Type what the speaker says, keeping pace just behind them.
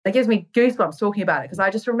It gives me goosebumps talking about it because I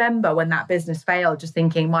just remember when that business failed, just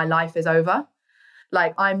thinking my life is over.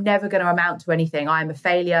 Like, I'm never going to amount to anything. I'm a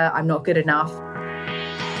failure. I'm not good enough.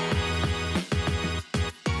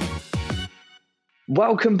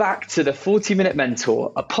 Welcome back to the 40-Minute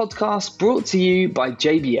Mentor, a podcast brought to you by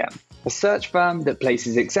JBM, a search firm that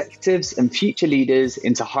places executives and future leaders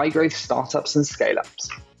into high-growth startups and scale-ups.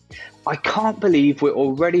 I can't believe we're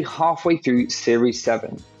already halfway through Series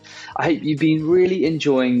 7. I hope you've been really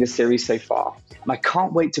enjoying the series so far, and I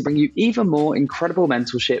can't wait to bring you even more incredible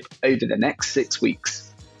mentorship over the next 6 weeks.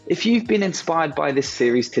 If you've been inspired by this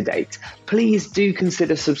series to date, please do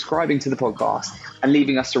consider subscribing to the podcast and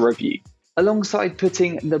leaving us a review. Alongside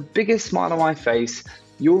putting the biggest smile on my face,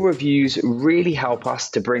 your reviews really help us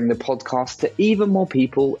to bring the podcast to even more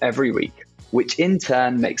people every week, which in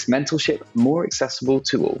turn makes mentorship more accessible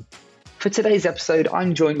to all. For today's episode,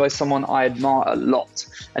 I'm joined by someone I admire a lot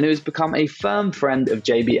and who has become a firm friend of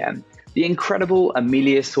JBM, the incredible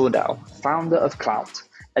Amelia Sordell, founder of Klowt,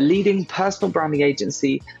 a leading personal branding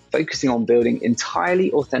agency focusing on building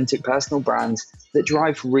entirely authentic personal brands that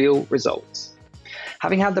drive real results.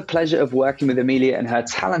 Having had the pleasure of working with Amelia and her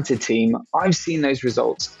talented team, I've seen those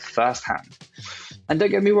results firsthand. And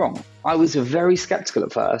don't get me wrong, I was very skeptical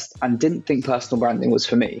at first and didn't think personal branding was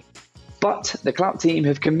for me. But the Klowt team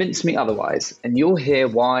have convinced me otherwise, and you'll hear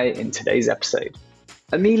why in today's episode.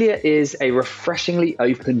 Amelia is a refreshingly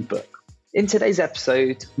open book. In today's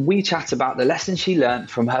episode, we chat about the lessons she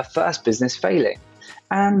learned from her first business failing,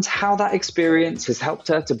 and how that experience has helped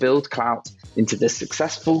her to build Klowt into the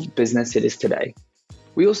successful business it is today.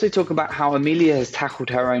 We also talk about how Amelia has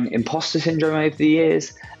tackled her own imposter syndrome over the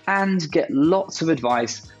years, and get lots of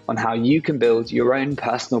advice on how you can build your own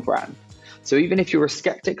personal brand. So even if you're a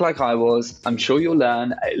skeptic like I was, I'm sure you'll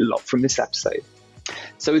learn a lot from this episode.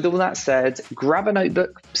 So with all that said, grab a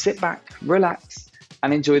notebook, sit back, relax,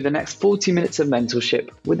 and enjoy the next 40 minutes of mentorship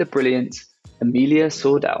with the brilliant Amelia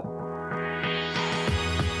Sordell.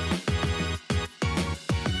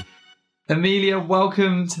 Amelia,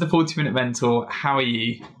 welcome to the 40-Minute Mentor. How are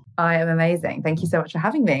you? I am amazing. Thank you so much for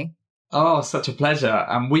having me. Oh, such a pleasure.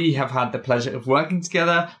 And we have had the pleasure of working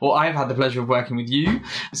together, or I've had the pleasure of working with you.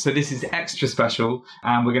 So this is extra special.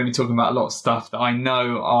 And we're going to be talking about a lot of stuff that I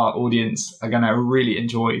know our audience are going to really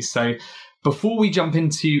enjoy. So before we jump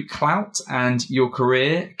into Klowt and your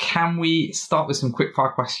career, can we start with some quick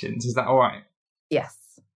fire questions? Is that all right? Yes.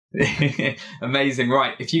 Amazing.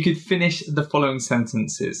 Right. If you could finish the following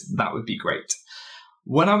sentences, that would be great.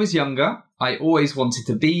 When I was younger, I always wanted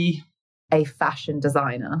to be a fashion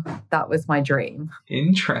designer. That was my dream.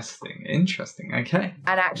 Interesting. Okay.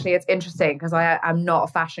 And actually, it's interesting because I am not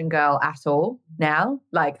a fashion girl at all now.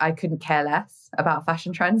 Like, I couldn't care less about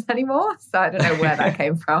fashion trends anymore. So I don't know where that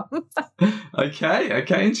came from. Okay.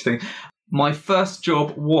 Interesting. My first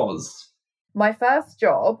job was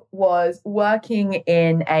working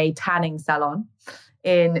in a tanning salon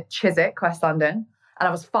in Chiswick, West London. And I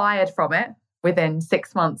was fired from it within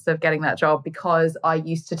 6 months of getting that job because I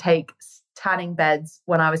used to take tanning beds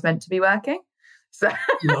when I was meant to be working. So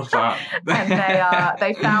love that. And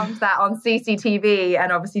they found that on CCTV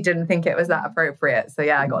and obviously didn't think it was that appropriate. So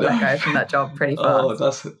yeah, I got let go from that job pretty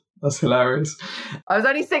fast. Oh, that's hilarious. I was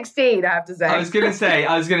only 16, I have to say. I was going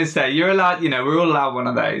to say, you're allowed, we're all allowed one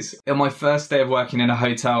of those. On my first day of working in a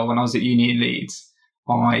hotel when I was at uni in Leeds,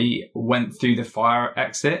 I went through the fire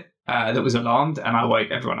exit that was alarmed and I woke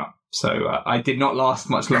everyone up. So I did not last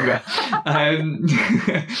much longer.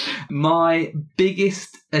 My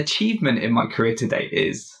biggest achievement in my career to date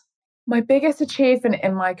is? My biggest achievement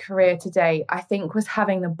in my career to date, I think, was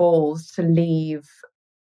having the balls to leave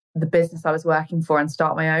the business I was working for and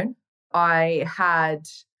start my own. I had,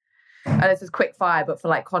 and this is quick fire, but for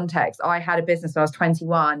like context, I had a business when I was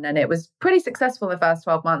 21 and it was pretty successful in the first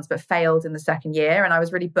 12 months, but failed in the second year. And I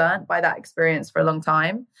was really burnt by that experience for a long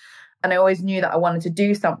time. And I always knew that I wanted to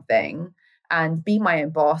do something and be my own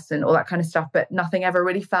boss and all that kind of stuff, but nothing ever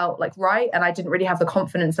really felt like right. And I didn't really have the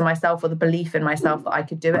confidence in myself or the belief in myself that I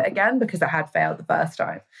could do it again because I had failed the first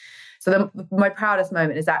time. So my proudest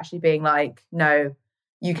moment is actually being like, no,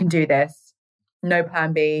 you can do this. No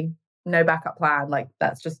plan B, no backup plan. Like,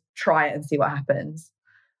 let's just try it and see what happens.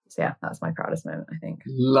 So yeah, that's my proudest moment, I think.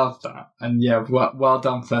 Love that. And yeah, well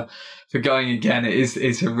done for going again.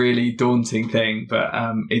 It's a really daunting thing, but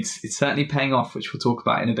it's certainly paying off, which we'll talk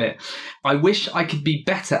about in a bit. I wish I could be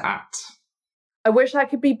better at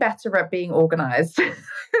being organized. I am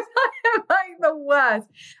like the worst.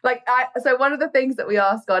 So one of the things that we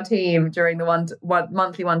ask our team during the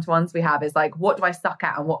monthly one-to-ones we have is like, what do I suck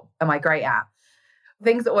at and what am I great at?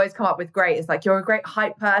 things that always come up with great is like, you're a great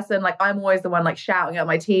hype person. Like I'm always the one like shouting at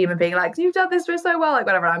my team and being like, you've done this so well, like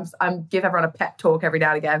whatever. I'm give everyone a pep talk every now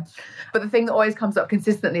and again. But the thing that always comes up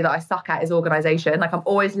consistently that I suck at is organization. Like I'm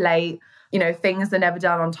always late, things are never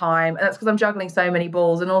done on time. And that's because I'm juggling so many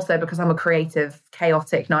balls, and also because I'm a creative,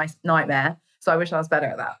 chaotic, nice nightmare. So I wish I was better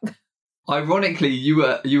at that. Ironically, you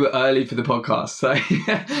were early for the podcast, so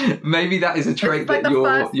maybe that is a trait that you're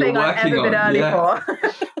working on. Early for.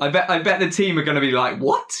 I bet the team are going to be like,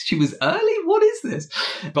 "What? She was early? What is this?"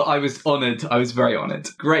 But I was honoured. I was very honoured.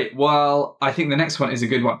 Great. Well, I think the next one is a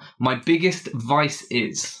good one. My biggest vice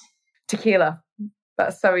is tequila.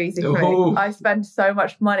 That's so easy for me. I spend so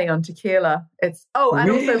much money on tequila. And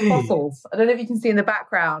also fossils. I don't know if you can see in the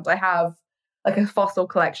background. I have like a fossil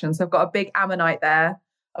collection. So I've got a big ammonite there.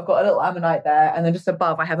 I've got a little ammonite there, and then just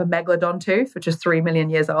above I have a megalodon tooth, which is 3 million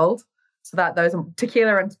years old. So those are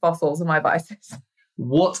tequila and fossils are my vices.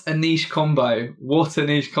 What a niche combo! What a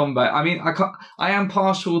niche combo! I mean, I am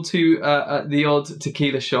partial to the odd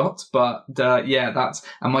tequila shot, but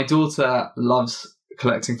and my daughter loves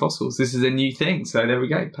collecting fossils. This is a new thing, so there we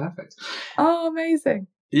go. Perfect. Oh, amazing.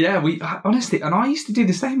 Yeah, we honestly, and I used to do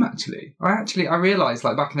the same actually. I realised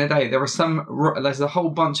like back in the day, there's a whole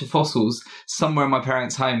bunch of fossils somewhere in my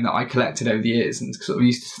parents' home that I collected over the years and sort of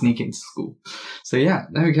used to sneak into school. So yeah,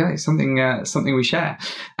 there we go. Something we share.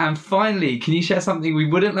 And finally, can you share something we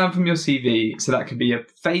wouldn't learn from your CV? So that could be a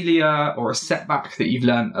failure or a setback that you've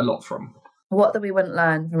learned a lot from. What that we wouldn't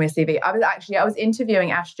learn from your CV? I was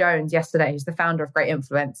interviewing Ash Jones yesterday, who's the founder of Great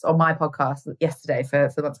Influence, on my podcast yesterday for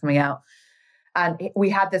what's coming out. And we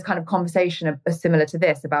had this kind of conversation similar to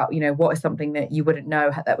this about, what is something that you wouldn't know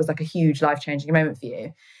that was like a huge life-changing moment for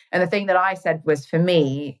you. And the thing that I said was, for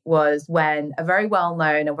me, was when a very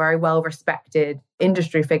well-known, a very well-respected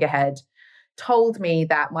industry figurehead told me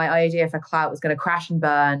that my idea for Klowt was going to crash and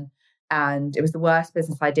burn, and it was the worst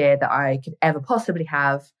business idea that I could ever possibly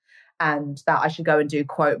have, and that I should go and do,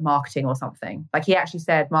 quote, marketing or something. Like he actually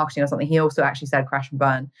said marketing or something. He also actually said crash and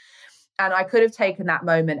burn. And I could have taken that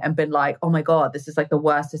moment and been like, oh my God, this is like the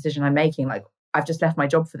worst decision I'm making. Like, I've just left my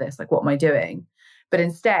job for this. Like, what am I doing? But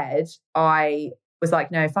instead, I was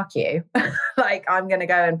like, no, fuck you. Like, I'm going to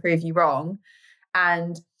go and prove you wrong.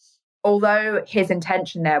 And although his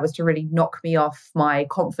intention there was to really knock me off my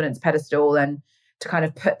confidence pedestal and to kind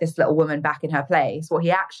of put this little woman back in her place, what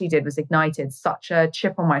he actually did was ignited such a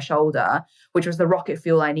chip on my shoulder, which was the rocket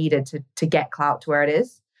fuel I needed to get Klowt to where it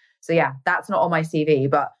is. So yeah, that's not on my CV,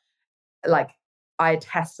 but like I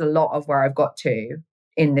attest a lot of where I've got to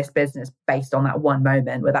in this business based on that one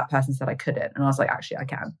moment where that person said I couldn't. And I was like, actually, I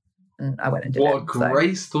can. And I went and did it. What a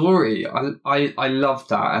great story. I love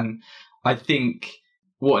that. And I think,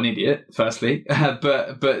 what an idiot, firstly.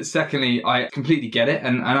 But secondly, I completely get it.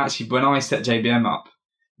 And actually, when I set JBM up,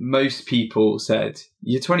 most people said,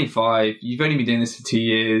 you're 25, you've only been doing this for 2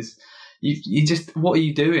 years. You just, what are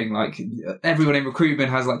you doing? Like, everyone in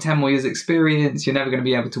recruitment has like 10 more years experience. You're never going to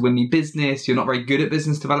be able to win any business. You're not very good at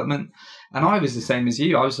business development. And I was the same as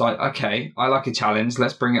you. I was like, okay, I like a challenge.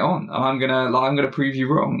 Let's bring it on. And I'm gonna prove you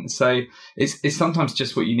wrong. So it's sometimes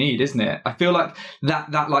just what you need, isn't it? I feel like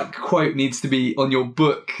that like quote needs to be on your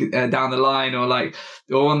book down the line, or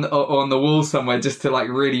on the wall somewhere, just to like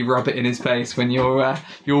really rub it in his face when you're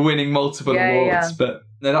winning multiple awards. Yeah. But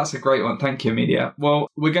no, that's a great one. Thank you, Amelia. Well,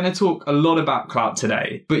 we're going to talk a lot about Klowt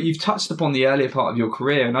today, but you've touched upon the earlier part of your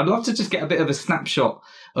career, and I'd love to just get a bit of a snapshot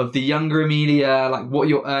of the younger Amelia, like what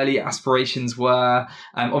your early aspirations were.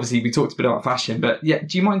 Obviously, we talked a bit about fashion, but yeah,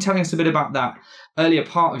 do you mind telling us a bit about that earlier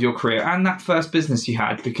part of your career and that first business you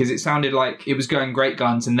had? Because it sounded like it was going great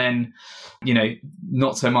guns and then,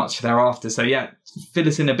 not so much thereafter. So yeah, fill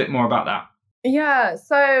us in a bit more about that. Yeah,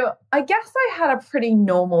 so I guess I had a pretty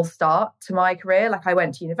normal start to my career. Like I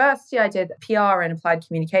went to university, I did PR and applied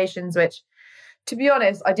communications, which, to be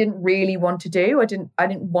honest, I didn't really want to do. I didn't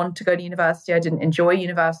want to go to university. I didn't enjoy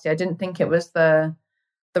university. I didn't think it was the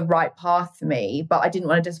right path for me, but I didn't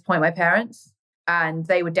want to disappoint my parents. And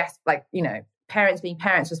they were parents being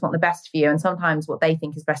parents just want the best for you. And sometimes what they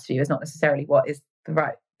think is best for you is not necessarily what is the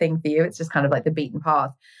right thing for you. It's just kind of like the beaten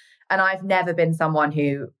path. And I've never been someone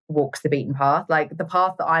who walks the beaten path. Like the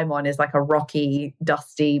path that I'm on is like a rocky,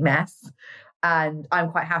 dusty mess. And I'm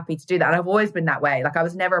quite happy to do that. And I've always been that way. Like I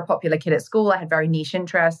was never a popular kid at school. I had very niche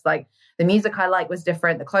interests. Like the music I liked was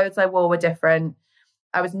different. The clothes I wore were different.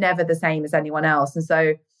 I was never the same as anyone else. And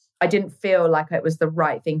so I didn't feel like it was the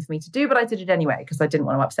right thing for me to do, but I did it anyway because I didn't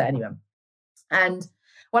want to upset anyone. And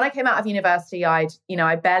when I came out of university, I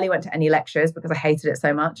barely went to any lectures because I hated it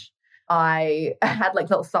so much. I had like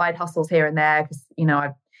little side hustles here and there because,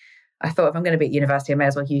 I thought if I'm going to be at university, I may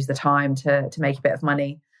as well use the time to make a bit of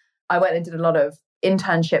money. I went and did a lot of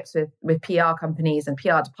internships with PR companies and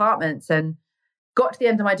PR departments, and got to the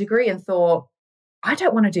end of my degree and thought, I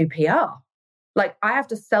don't want to do PR. Like, I have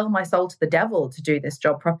to sell my soul to the devil to do this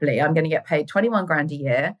job properly. I'm going to get paid 21 grand a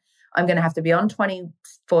year. I'm going to have to be on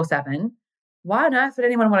 24/7. Why on earth would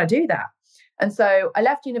anyone want to do that? And so I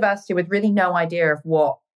left university with really no idea of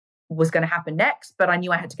what was going to happen next, but I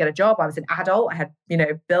knew I had to get a job. I was an adult. I had,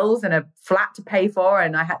 bills and a flat to pay for,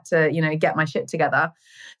 and I had to, get my shit together.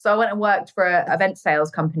 So I went and worked for an event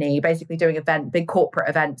sales company, basically doing big corporate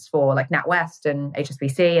events for like NatWest and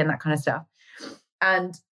HSBC and that kind of stuff.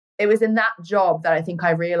 And it was in that job that I think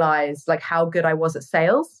I realized like how good I was at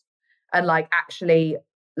sales, and like actually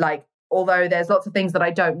like, although there's lots of things that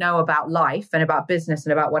I don't know about life and about business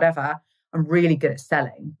and about whatever, I'm really good at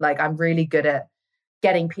selling. Like, I'm really good at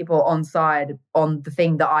getting people on side on the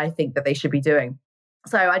thing that I think that they should be doing.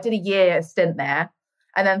 So I did a year stint there,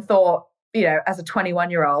 and then thought, as a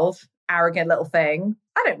 21-year-old, arrogant little thing,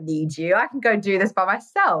 I don't need you. I can go do this by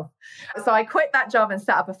myself. So I quit that job and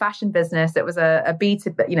set up a fashion business. It was a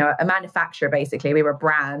B2B, a manufacturer, basically. We were a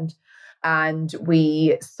brand, and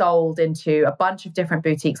we sold into a bunch of different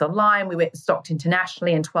boutiques online. We went stocked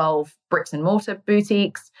internationally in 12 bricks and mortar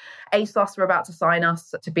boutiques. ASOS were about to sign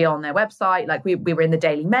us to be on their website. Like, we were in the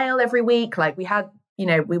Daily Mail every week. Like, we had,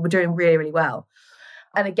 we were doing really, really well.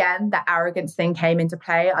 And again, that arrogance thing came into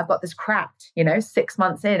play. I've got this cracked, 6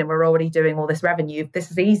 months in, and we're already doing all this revenue.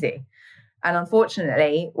 This is easy. And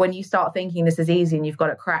unfortunately, when you start thinking this is easy and you've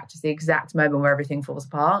got it cracked, it's the exact moment where everything falls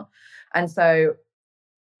apart. And so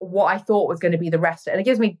what I thought was going to be the rest, and it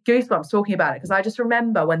gives me goosebumps talking about it, because I just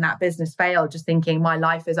remember when that business failed, just thinking my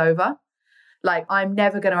life is over. Like, I'm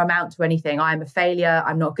never going to amount to anything. I'm a failure.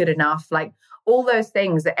 I'm not good enough. Like, all those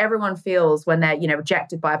things that everyone feels when they're,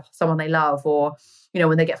 rejected by someone they love, or,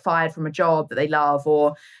 when they get fired from a job that they love,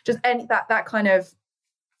 or just any that kind of,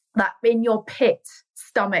 that in your pit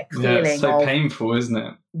stomach feeling. It's so painful, isn't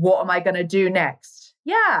it? What am I going to do next?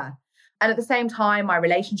 Yeah. And at the same time, my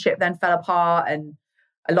relationship then fell apart, and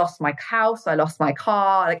I lost my house, I lost my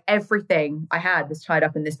car, like everything I had was tied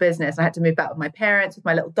up in this business. I had to move back with my parents, with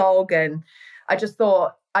my little dog. And I just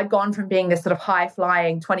thought I'd gone from being this sort of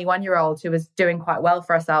high-flying 21-year-old who was doing quite well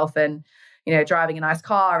for herself and, driving a nice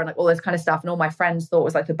car and like all this kind of stuff. And all my friends thought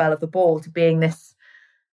was like the belle of the ball, to being this,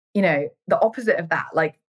 the opposite of that,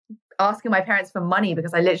 like asking my parents for money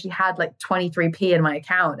because I literally had like 23p in my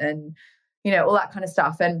account and, all that kind of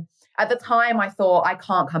stuff. And at the time, I thought, I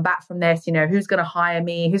can't come back from this. Who's going to hire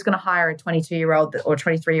me? Who's going to hire a 22-year-old or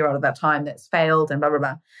 23-year-old at that time that's failed and blah, blah,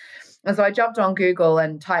 blah. And so I jumped on Google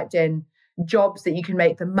and typed in jobs that you can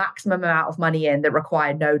make the maximum amount of money in that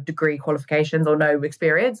require no degree qualifications or no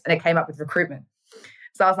experience. And it came up with recruitment.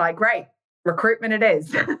 So I was like, great, recruitment it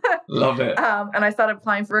is. Love it. And I started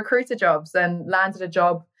applying for recruiter jobs and landed a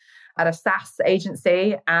job at a SaaS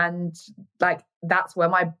agency. And like, that's where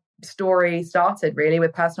my story started, really,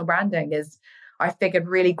 with personal branding. Is I figured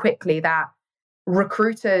really quickly that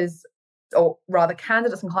recruiters, or rather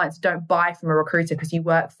candidates and clients, don't buy from a recruiter because you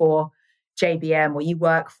work for JBM or you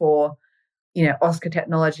work for, Oscar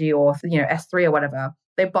Technology or, S3 or whatever.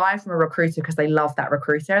 They buy from a recruiter because they love that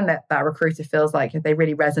recruiter, and that recruiter feels like they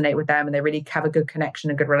really resonate with them and they really have a good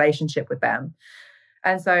connection, a good relationship with them.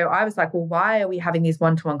 And so I was like, well, why are we having these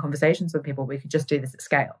one-to-one conversations with people? We could just do this at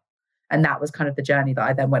scale. And that was kind of the journey that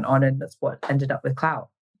I then went on, and that's what ended up with Klowt.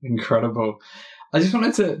 Incredible. I just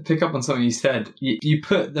wanted to pick up on something you said. You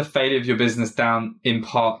put the failure of your business down in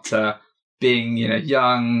part to being,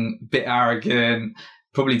 young, a bit arrogant,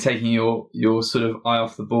 probably taking your sort of eye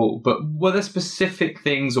off the ball. But were there specific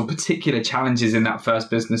things or particular challenges in that first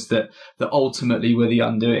business that ultimately were the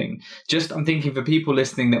undoing? Just, I'm thinking for people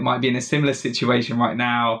listening that might be in a similar situation right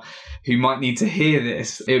now, who might need to hear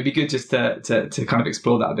this, it would be good just to kind of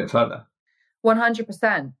explore that a bit further.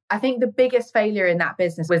 100%. I think the biggest failure in that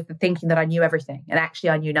business was the thinking that I knew everything, and actually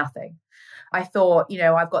I knew nothing. I thought,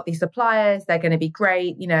 I've got these suppliers, they're going to be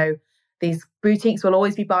great, these boutiques will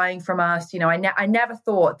always be buying from us. I never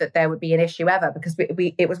thought that there would be an issue ever, because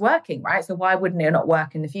it was working, right? So why wouldn't it not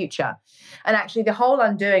work in the future? And actually the whole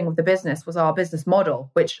undoing of the business was our business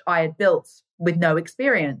model, which I had built with no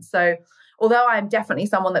experience. So although I'm definitely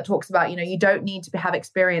someone that talks about, you don't need to have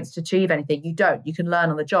experience to achieve anything. You don't. You can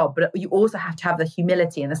learn on the job, but you also have to have the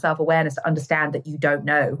humility and the self-awareness to understand that you don't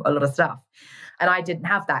know a lot of stuff. And I didn't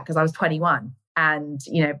have that because I was 21. And,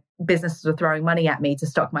 businesses were throwing money at me to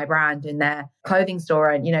stock my brand in their clothing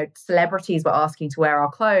store. And, celebrities were asking to wear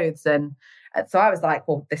our clothes. And so I was like,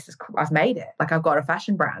 well, I've made it. Like, I've got a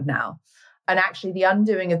fashion brand now. And actually the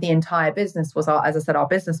undoing of the entire business was, as I said, our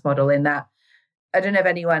business model, in that I don't know if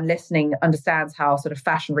anyone listening understands how sort of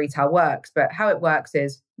fashion retail works, but how it works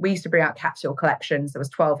is we used to bring out capsule collections. There was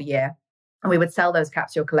 12 a year, and we would sell those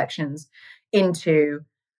capsule collections into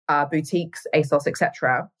boutiques, ASOS,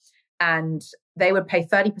 etc. And they would pay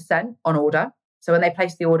 30% on order. So when they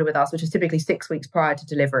place the order with us, which is typically 6 weeks prior to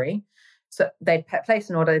delivery, so they'd place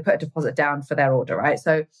an order, they put a deposit down for their order, right?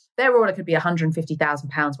 So their order could be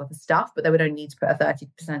 £150,000 worth of stuff, but they would only need to put a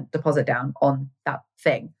 30% deposit down on that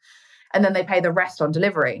thing. And then they pay the rest on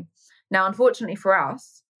delivery. Now, unfortunately for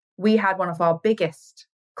us, we had one of our biggest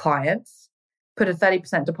clients put a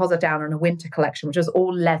 30% deposit down on a winter collection, which was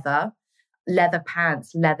all leather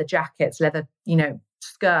pants, leather jackets, leather,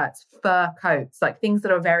 skirts, fur coats, like things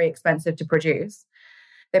that are very expensive to produce.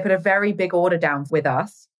 They put a very big order down with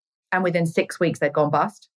us, and within 6 weeks, they'd gone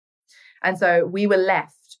bust. And so we were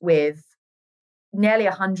left with nearly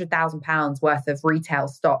 £100,000 worth of retail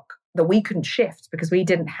stock that we couldn't shift because we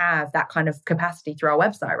didn't have that kind of capacity through our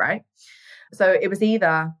website, right? So it was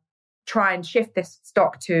either try and shift this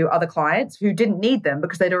stock to other clients who didn't need them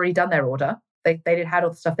because they'd already done their order. They had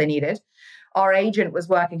all the stuff they needed. Our agent was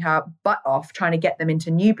working her butt off trying to get them into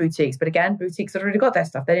new boutiques. But again, boutiques had already got their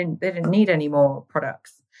stuff. They didn't need any more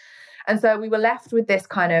products. And so we were left with this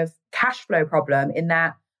kind of cash flow problem in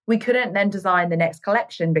that we couldn't then design the next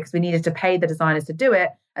collection because we needed to pay the designers to do it.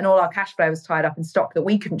 And all our cash flow was tied up in stock that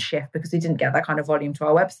we couldn't shift because we didn't get that kind of volume to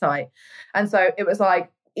our website. And so it was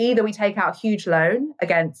like, either we take out a huge loan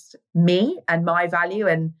against me and my value.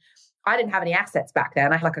 And I didn't have any assets back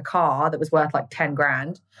then. I had like a car that was worth like 10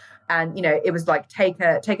 grand. And, it was like take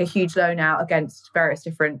a huge loan out against various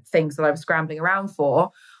different things that I was scrambling around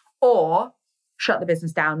for, or shut the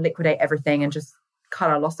business down, liquidate everything and just cut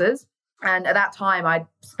our losses. And at that time, I'd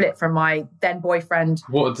split from my then boyfriend.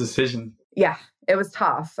 What a decision. Yeah, it was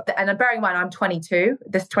tough. And bearing in mind, I'm 23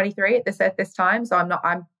 at this time. So I'm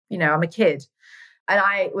a kid. And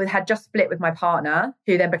I had just split with my partner,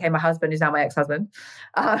 who then became my husband, who's now my ex-husband.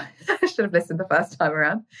 I should have listened the first time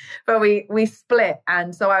around. But we split.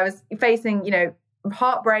 And so I was facing,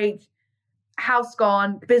 heartbreak, house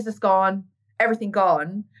gone, business gone, everything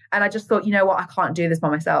gone. And I just thought, you know what, I can't do this by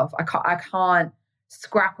myself. I can't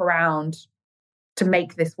scrap around to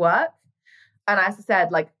make this work. And as I said,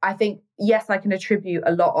 I think, yes, I can attribute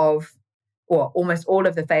a lot of, or almost all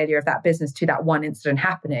of the failure of that business to that one incident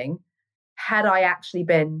happening. Had I actually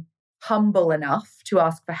been humble enough to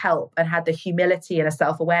ask for help and had the humility and a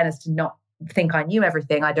self-awareness to not think I knew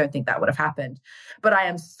everything, I don't think that would have happened. But I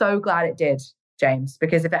am so glad it did, James,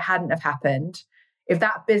 because if it hadn't have happened, if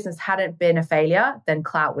that business hadn't been a failure, then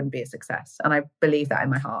Klowt wouldn't be a success. And I believe that in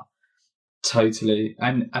my heart. Totally.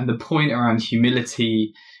 And the point around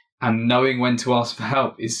humility and knowing when to ask for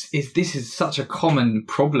help is this is such a common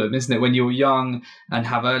problem, isn't it? When you're young and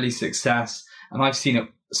have early success. And I've seen it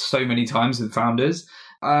so many times with founders.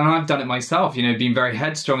 And I've done it myself, being very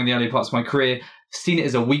headstrong in the early parts of my career, seen it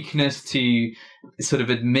as a weakness to sort of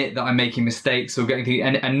admit that I'm making mistakes or getting things,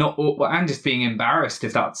 and just being embarrassed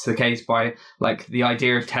if that's the case by the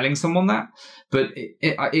idea of telling someone that. But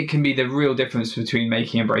it can be the real difference between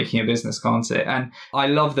making and breaking a business, can't it? And I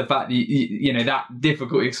love the fact that that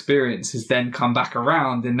difficult experience has then come back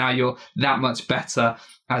around, and now you're that much better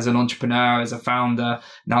as an entrepreneur, as a founder,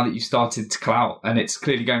 now that you started to Klowt, and it's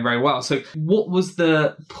clearly going very well. So what was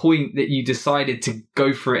the point that you decided to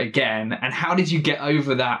go for it again? And how did you get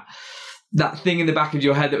over that thing in the back of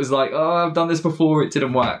your head that was like, oh, I've done this before, it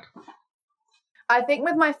didn't work? I think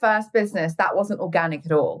with my first business, that wasn't organic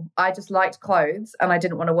at all. I just liked clothes and I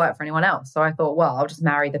didn't want to work for anyone else. So I thought, well, I'll just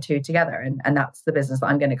marry the two together and that's the business that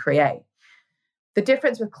I'm going to create. The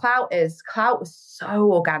difference with Klowt is Klowt was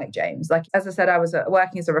so organic, James. As I said, I was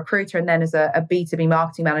working as a recruiter and then as a B2B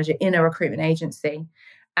marketing manager in a recruitment agency.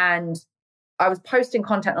 And I was posting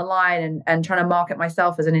content online and trying to market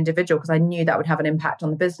myself as an individual because I knew that would have an impact on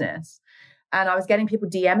the business. And I was getting people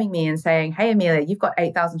DMing me and saying, hey, Amelia, you've got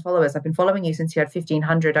 8,000 followers. I've been following you since you had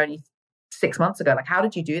 1,500 only 6 months ago. How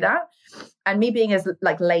did you do that? And me being as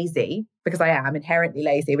lazy, because I am inherently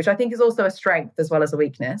lazy, which I think is also a strength as well as a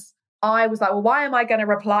weakness. I was like, well, why am I going to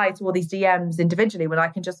reply to all these DMs individually when I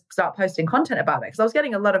can just start posting content about it? Because I was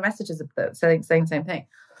getting a lot of messages saying the same thing.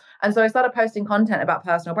 And so I started posting content about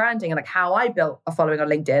personal branding and how I built a following on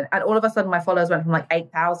LinkedIn. And all of a sudden my followers went from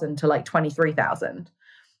 8,000 to 23,000,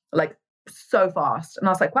 so fast. And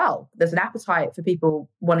I was like, well, there's an appetite for people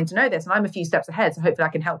wanting to know this. And I'm a few steps ahead. So hopefully I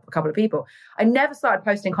can help a couple of people. I never started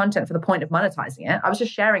posting content for the point of monetizing it. I was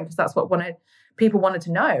just sharing because that's what people wanted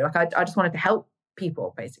to know. I just wanted to help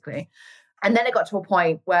people basically. And then it got to a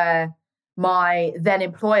point where my then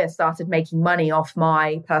employer started making money off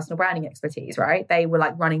my personal branding expertise, right? They were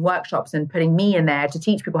like running workshops and putting me in there to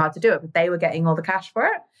teach people how to do it, but they were getting all the cash for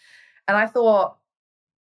it. And I thought,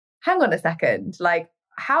 hang on a second, like,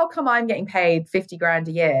 how come I'm getting paid 50 grand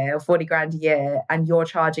a year or 40 grand a year and you're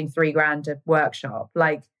charging 3 grand a workshop?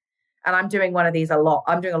 Like, and I'm doing one of these a lot.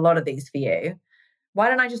 I'm doing a lot of these for you. Why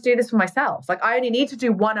don't I just do this for myself? Like, I only need to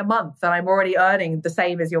do one a month and I'm already earning the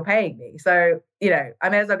same as you're paying me. So, I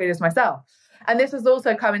may as well do this myself. And this was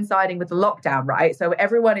also coinciding with the lockdown, right? So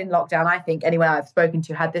everyone in lockdown, I think anyone I've spoken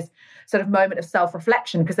to had this sort of moment of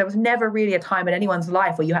self-reflection, because there was never really a time in anyone's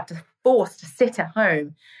life where you had to force to sit at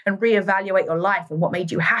home and reevaluate your life and what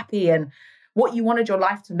made you happy and what you wanted your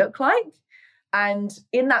life to look like. And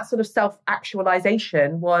in that sort of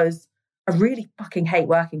self-actualization was, I really fucking hate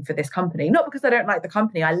working for this company. Not because I don't like the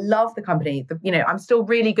company. I love the company. I'm still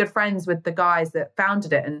really good friends with the guys that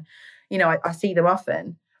founded it. And, I see them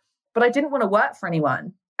often. But I didn't want to work for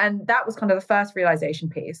anyone. And that was kind of the first realization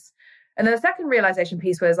piece. And then the second realization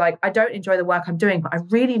piece was like, I don't enjoy the work I'm doing, but I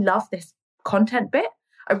really love this content bit.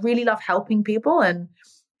 I really love helping people and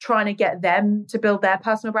trying to get them to build their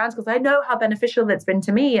personal brands, because I know how beneficial it's been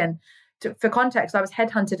to me. And for context, I was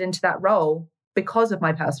headhunted into that role because of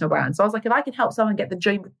my personal brand. So I was like, if I can help someone get the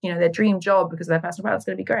dream, their dream job because of their personal brand, it's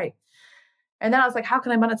going to be great. And then I was like, how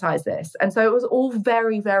can I monetize this? And so it was all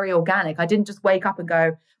very, very organic. I didn't just wake up and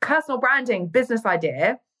go, personal branding, business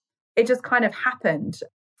idea. It just kind of happened.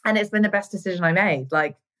 And it's been the best decision I made.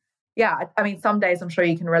 Like, yeah, I mean, some days I'm sure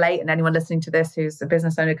you can relate, and anyone listening to this who's a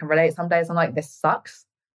business owner can relate. Some days I'm like, this sucks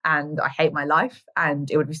and I hate my life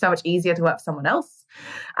and it would be so much easier to work for someone else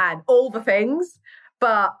and all the things.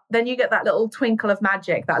 But then you get that little twinkle of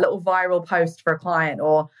magic, that little viral post for a client,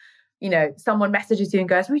 or someone messages you and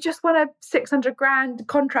goes, we just want a 600 grand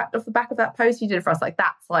contract off the back of that post you did for us. Like,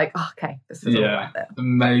 that's like, oh, okay, this is all worth it.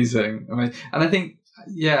 Amazing. And I think,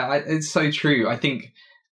 it's so true. I think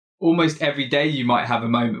almost every day you might have a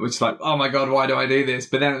moment which is like, oh my God, why do I do this?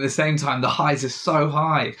 But then at the same time, the highs are so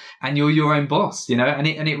high and you're your own boss, and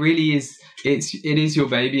it really is, it is your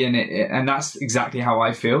baby, and that's exactly how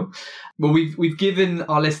I feel. Well, we've given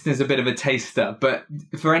our listeners a bit of a taster, but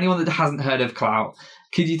for anyone that hasn't heard of Klowt,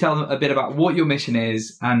 could you tell them a bit about what your mission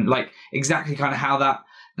is and like exactly kind of how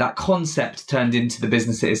that concept turned into the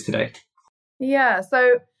business it is today? Yeah,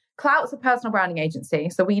 so Klowt's a personal branding agency.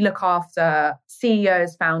 So we look after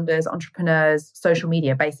CEOs, founders, entrepreneurs, social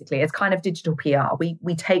media, basically. It's kind of digital PR.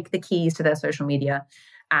 We take the keys to their social media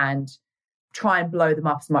and try and blow them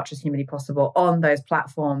up as much as humanly possible on those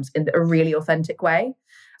platforms in a really authentic way.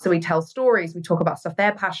 So we tell stories, we talk about stuff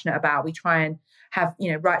they're passionate about, we try and have,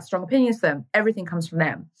 write strong opinions for them. Everything comes from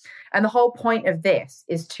them. And the whole point of this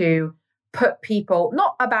is to put people,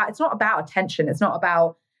 it's not about attention. It's not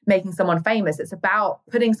about making someone famous. It's about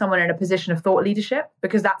putting someone in a position of thought leadership,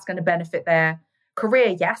 because that's going to benefit their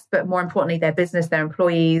career, yes, but more importantly, their business, their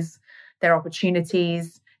employees, their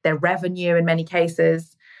opportunities, their revenue in many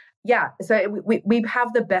cases. Yeah, so we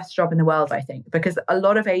have the best job in the world, I think, because a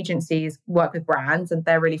lot of agencies work with brands and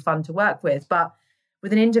they're really fun to work with. But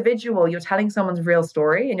with an individual, you're telling someone's real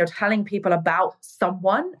story and you're telling people about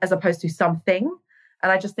someone as opposed to something.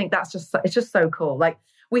 And I just think it's just so cool. Like,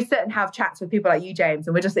 we sit and have chats with people like you, James,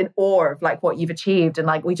 and we're just in awe of like what you've achieved. And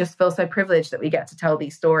like, we just feel so privileged that we get to tell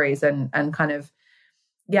these stories and kind of,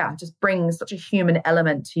 just bring such a human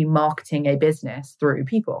element to marketing a business through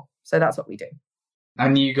people. So that's what we do.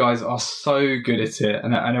 And you guys are so good at it,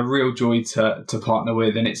 and a real joy to partner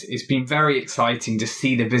with. And it's been very exciting to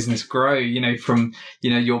see the business grow, from,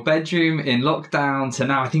 your bedroom in lockdown to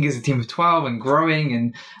now I think it's a team of 12 and growing.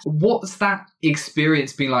 And what's that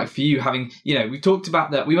experience been like for you, having, we talked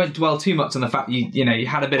about that. We won't dwell too much on the fact you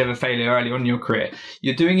had a bit of a failure early on in your career.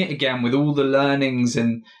 You're doing it again with all the learnings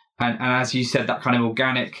and as you said, that kind of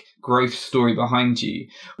organic growth story behind you.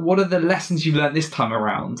 What are the lessons you've learned this time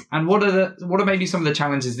around? And what are maybe some of the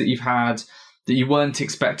challenges that you've had that you weren't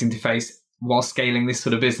expecting to face while scaling this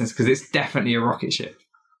sort of business? Because it's definitely a rocket ship.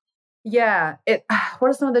 Yeah. What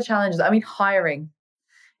are some of the challenges? I mean, hiring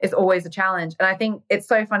is always a challenge. And I think it's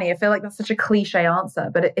so funny. I feel like that's such a cliche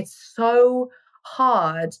answer, but it's so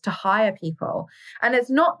hard to hire people. And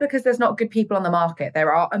it's not because there's not good people on the market.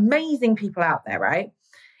 There are amazing people out there, right?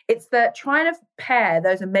 It's that trying to pair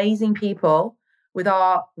those amazing people with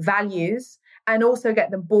our values and also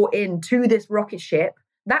get them bought into this rocket ship,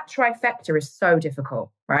 that trifecta is so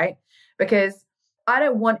difficult, right? Because I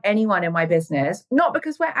don't want anyone in my business, not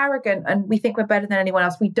because we're arrogant and we think we're better than anyone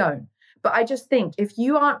else, we don't. But I just think if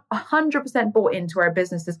you aren't 100% bought into where a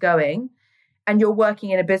business is going and you're working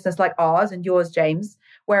in a business like ours and yours, James,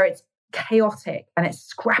 where it's chaotic and it's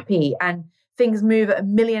scrappy and things move at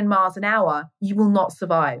 1,000,000 miles an hour, you will not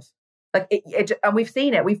survive. Like and we've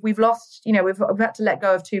seen it. We've lost, we've had to let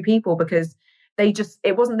go of 2 people because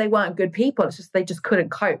it wasn't they weren't good people. It's just they just couldn't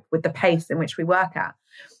cope with the pace in which we work at.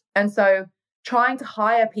 And so trying to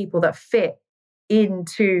hire people that fit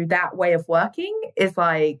into that way of working is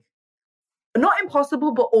like not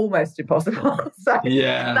impossible, but almost impossible. So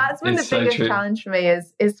that's been the biggest challenge for me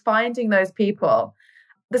is finding those people.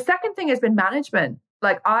 The second thing has been management.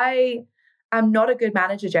 Like I am not a good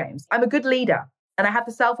manager, James. I'm a good leader and I have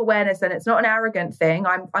the self-awareness, and it's not an arrogant thing.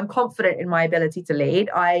 I'm confident in my ability to lead.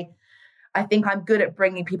 I think I'm good at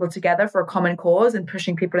bringing people together for a common cause and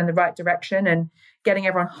pushing people in the right direction and getting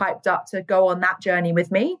everyone hyped up to go on that journey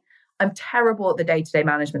with me. I'm terrible at the day-to-day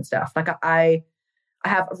management stuff. Like I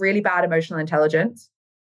have really bad emotional intelligence.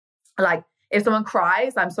 Like if someone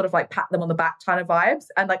cries, I'm sort of like pat them on the back kind of vibes.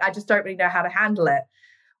 And like, I just don't really know how to handle it.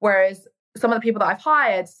 Whereas some of the people that I've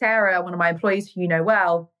hired, Sarah, one of my employees who you know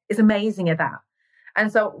well, is amazing at that. And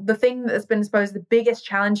so the thing that's been, I suppose, the biggest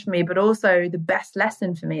challenge for me, but also the best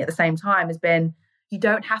lesson for me at the same time has been, you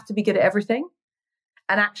don't have to be good at everything.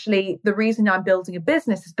 And actually, the reason I'm building a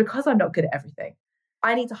business is because I'm not good at everything.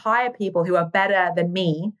 I need to hire people who are better than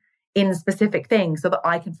me in specific things so that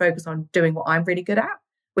I can focus on doing what I'm really good at,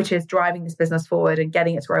 which is driving this business forward and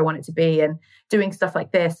getting it to where I want it to be and doing stuff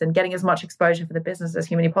like this and getting as much exposure for the business as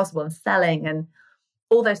humanly possible and selling and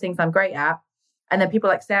all those things I'm great at. And then people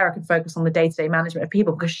like Sarah can focus on the day-to-day management of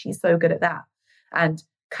people because she's so good at that. And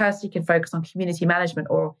Kirsty can focus on community management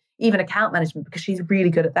or even account management because she's really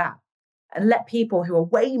good at that. And let people who are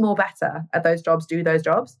way more better at those jobs do those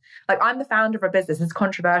jobs. Like I'm the founder of a business. It's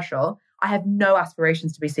controversial. I have no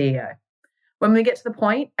aspirations to be CEO. When we get to the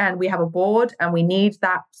point and we have a board and we need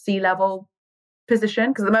that C-level position,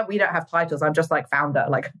 because at the moment we don't have titles. I'm just like founder.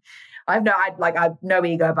 Like I have no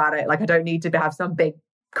ego about it. Like I don't need to have some big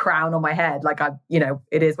crown on my head. Like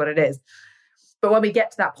it is what it is. But when we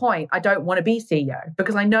get to that point, I don't want to be CEO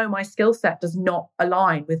because I know my skill set does not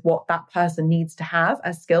align with what that person needs to have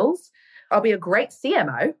as skills. I'll be a great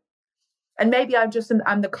CMO and maybe I'm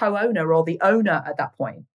the co-owner or the owner at that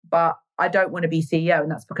point, but I don't want to be CEO, and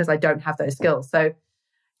that's because I don't have those skills. So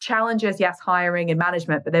challenges, yes, hiring and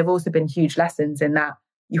management, but they've also been huge lessons in that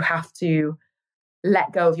you have to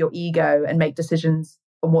let go of your ego and make decisions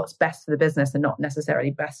on what's best for the business and not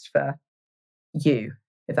necessarily best for you,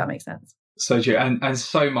 if that makes sense. So true. And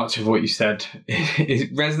so much of what you said,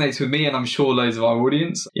 it resonates with me and I'm sure loads of our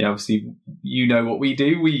audience. Obviously, you know what we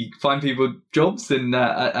do. We find people jobs and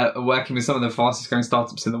are working with some of the fastest growing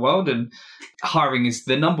startups in the world. And hiring is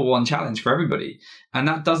the number one challenge for everybody. And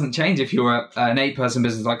that doesn't change if you're an 8-person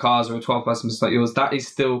business like ours or a 12-person business like yours. That is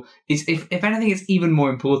still, if anything, it's even more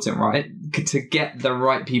important, right? To get the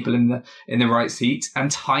right people in the right seats. And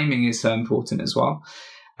timing is so important as well.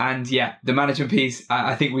 And yeah, the management piece,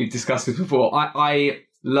 I think we've discussed this before. I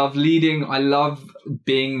love leading. I love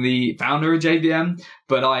being the founder of JBM,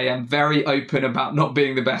 but I am very open about not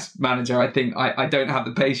being the best manager. I think I don't have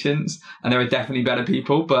the patience and there are definitely better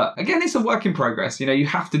people. But again, it's a work in progress. You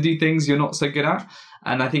have to do things you're not so good at.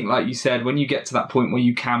 And I think, like you said, when you get to that point where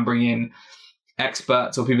you can bring in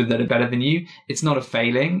experts or people that are better than you, it's not a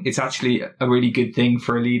failing. It's actually a really good thing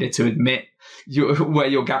for a leader to admit where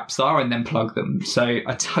your gaps are and then plug them. So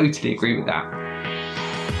I totally agree with that.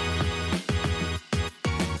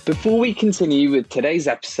 Before we continue with today's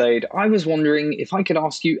episode, I was wondering if I could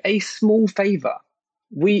ask you a small favour.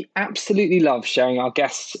 We absolutely love sharing our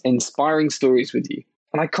guests' inspiring stories with you,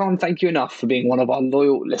 and I can't thank you enough for being one of our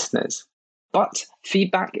loyal listeners. But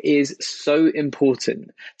feedback is so important.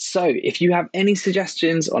 So if you have any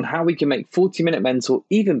suggestions on how we can make 40-Minute Mentor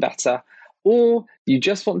even better, or you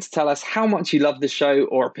just want to tell us how much you love the show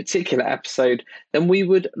or a particular episode, then we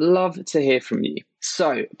would love to hear from you.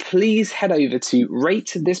 So please head over to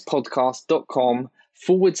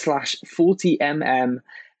ratethispodcast.com/40mm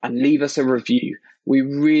and leave us a review. We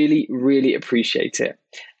really, really appreciate it.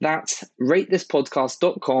 That's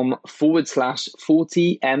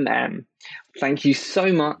ratethispodcast.com/40mm. Thank you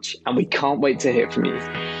so much, and we can't wait to hear from you.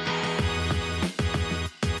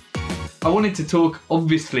 I wanted to talk,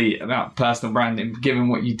 obviously, about personal branding, given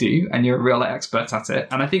what you do, and you're a real expert at it.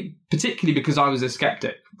 And I think particularly because I was a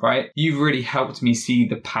skeptic, right? You've really helped me see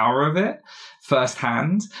the power of it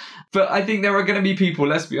firsthand. But I think there are going to be people,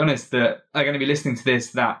 let's be honest, that are going to be listening to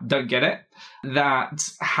this that don't get it, that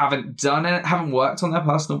haven't done it, haven't worked on their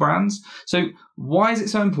personal brands. So why is it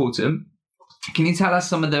so important? Can you tell us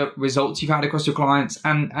some of the results you've had across your clients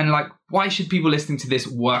and like, why should people listening to this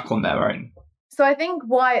work on their own? So I think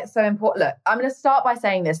why it's so important. Look, I'm going to start by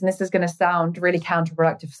saying this, and this is going to sound really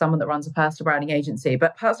counterproductive for someone that runs a personal branding agency,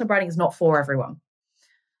 but personal branding is not for everyone.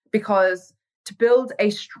 Because to build a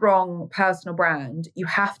strong personal brand, you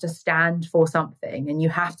have to stand for something and you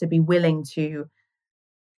have to be willing to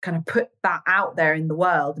kind of put that out there in the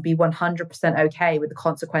world and be 100% okay with the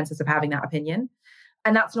consequences of having that opinion.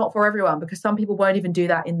 And that's not for everyone, because some people won't even do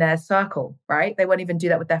that in their circle, right? They won't even do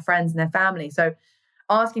that with their friends and their family. So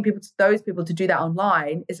asking those people to do that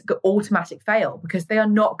online is an automatic fail, because they are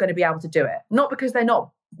not going to be able to do it. Not because they're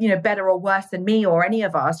not, better or worse than me or any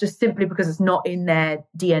of us, just simply because it's not in their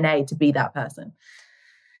DNA to be that person.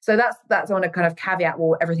 So that's I want to kind of caveat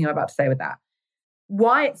everything I'm about to say with that.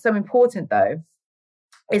 Why it's so important though,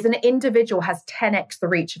 is an individual has 10x the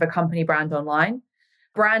reach of a company brand online.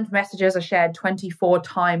 Brand messages are shared 24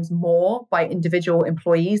 times more by individual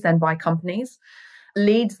employees than by companies.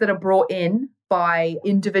 Leads that are brought in by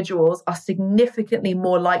individuals are significantly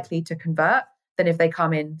more likely to convert than if they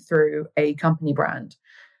come in through a company brand.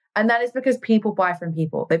 And that is because people buy from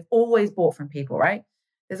people. They've always bought from people, right?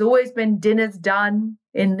 There's always been dinners done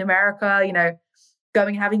in America,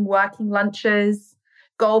 going and having working lunches,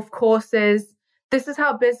 golf courses. This is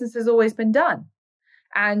how business has always been done.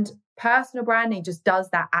 And personal branding just does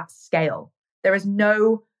that at scale. There is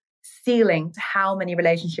no ceiling to how many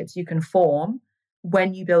relationships you can form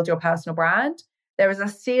when you build your personal brand. There is a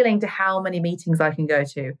ceiling to how many meetings I can go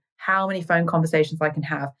to, how many phone conversations I can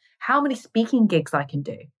have, how many speaking gigs I can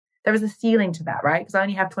do. There is a ceiling to that, right? Because I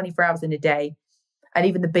only have 24 hours in a day, and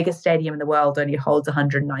even the biggest stadium in the world only holds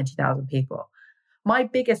 190,000 people. My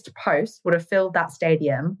biggest post would have filled that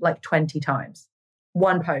stadium like 20 times.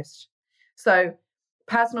 One post. So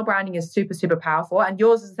personal branding is super, super powerful. And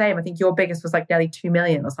yours is the same. I think your biggest was like nearly 2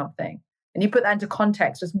 million or something. And you put that into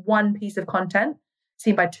context, just one piece of content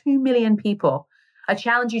seen by 2 million people. I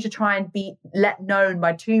challenge you to try and be let known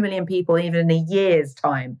by 2 million people, even in a year's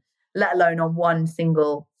time, let alone on one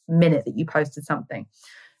single minute that you posted something.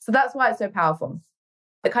 So that's why it's so powerful.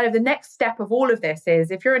 But kind of the next step of all of this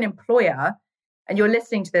is, if you're an employer and you're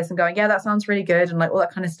listening to this and going, yeah, that sounds really good, and like all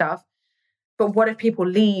that kind of stuff. But what if people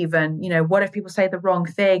leave, and, what if people say the wrong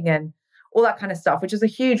thing and all that kind of stuff, which is a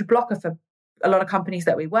huge blocker for a lot of companies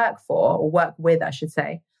that we work for, or work with, I should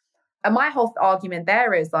say. And my whole argument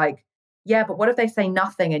there is like, yeah, but what if they say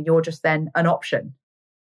nothing and you're just then an option?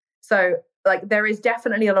 So like there is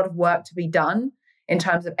definitely a lot of work to be done in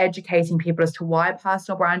terms of educating people as to why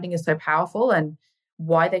personal branding is so powerful and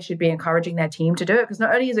why they should be encouraging their team to do it. Because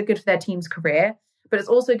not only is it good for their team's career, but it's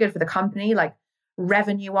also good for the company, like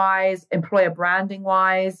revenue-wise, employer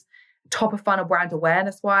branding-wise, top of funnel brand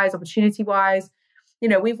awareness-wise, opportunity-wise.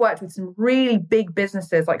 We've worked with some really big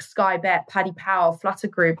businesses like Sky Bet, Paddy Power, Flutter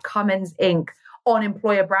Group, Cummins Inc. on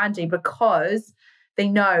employer branding, because they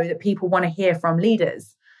know that people want to hear from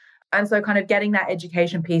leaders. And so kind of getting that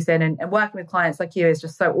education piece in and working with clients like you is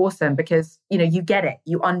just so awesome, because, you get it.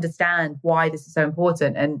 You understand why this is so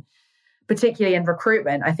important. And particularly in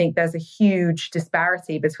recruitment, I think there's a huge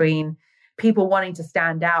disparity between people wanting to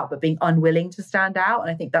stand out but being unwilling to stand out. And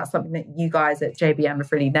I think that's something that you guys at JBM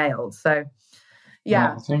have really nailed. So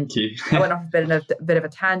yeah. Oh, thank you. I went off a bit of a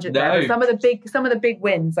tangent there. But some of the big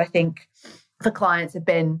wins, I think, for clients have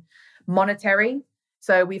been monetary.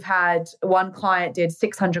 So we've had one client did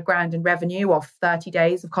 600 grand in revenue off 30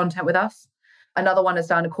 days of content with us. Another one has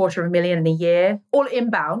done $250,000 in a year, all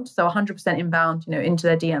inbound. So 100% inbound, into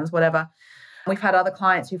their DMs, whatever. We've had other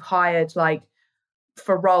clients who've hired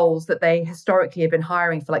for roles that they historically have been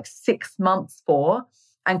hiring for 6 months for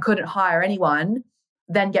and couldn't hire anyone,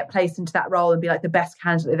 then get placed into that role and be the best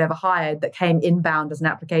candidate they've ever hired that came inbound as an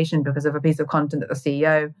application because of a piece of content that the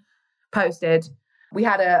CEO posted. We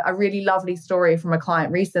had a really lovely story from a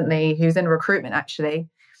client recently who's in recruitment, actually.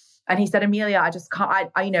 And he said, Amelia, I just can't,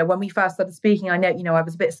 I when we first started speaking, I know, I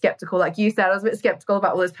was a bit skeptical, like you said, I was a bit skeptical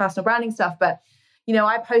about all this personal branding stuff. But,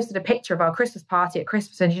 I posted a picture of our Christmas party at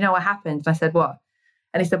Christmas, and you know what happened? And I said, what?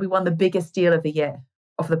 And he said, we won the biggest deal of the year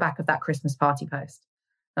off the back of that Christmas party post.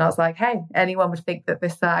 And I was like, hey, anyone would think that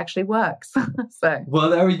this actually works. Well,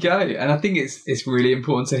 there we go. And I think it's really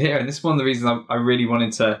important to hear. And this is one of the reasons I really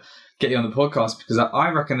wanted to get you on the podcast, because I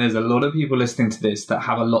reckon there's a lot of people listening to this that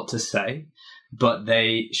have a lot to say, but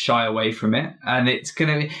they shy away from it. And it's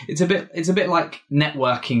a bit like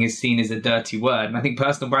networking is seen as a dirty word. And I think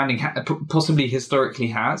personal branding possibly historically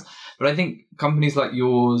has. But I think companies like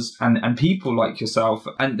yours and people like yourself,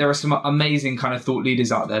 and there are some amazing kind of thought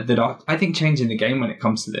leaders out there that are, I think, changing the game when it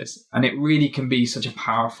comes to this. And it really can be such a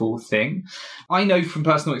powerful thing. I know from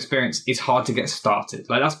personal experience, it's hard to get started.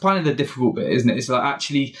 That's kind of the difficult bit, isn't it? It's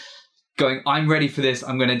actually going, I'm ready for this.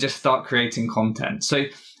 I'm going to just start creating content. So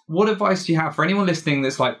what advice do you have for anyone listening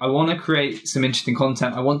that's like, I want to create some interesting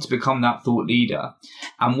content, I want to become that thought leader?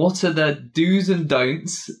 And what are the do's and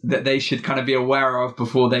don'ts that they should kind of be aware of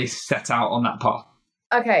before they set out on that path?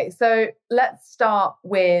 Okay, so let's start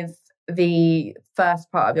with the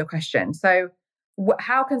first part of your question. So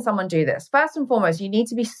how can someone do this? First and foremost, you need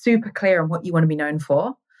to be super clear on what you want to be known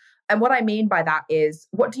for. And what I mean by that is,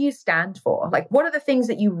 what do you stand for? Like, what are the things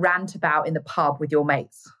that you rant about in the pub with your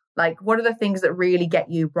mates? Like, what are the things that really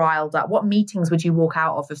get you riled up? What meetings would you walk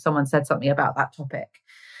out of if someone said something about that topic?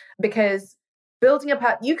 Because building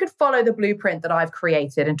you could follow the blueprint that I've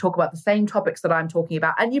created and talk about the same topics that I'm talking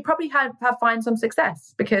about. And you probably have find some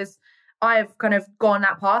success because I've kind of gone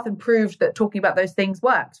that path and proved that talking about those things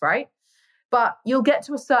works, right? But you'll get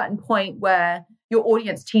to a certain point where your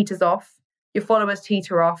audience teeters off, your followers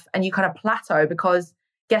teeter off, and you kind of plateau because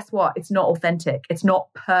guess what? It's not authentic. It's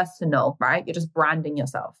not personal, right? You're just branding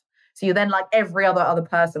yourself. So you're then like every other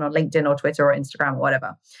person on LinkedIn or Twitter or Instagram or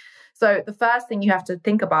whatever. So the first thing you have to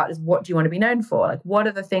think about is, what do you want to be known for? Like, what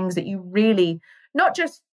are the things that you really, not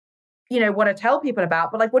just, want to tell people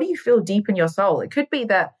about, but like, what do you feel deep in your soul? It could be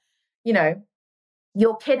that,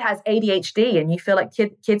 your kid has ADHD and you feel like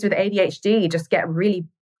kids with ADHD just get really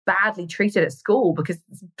badly treated at school because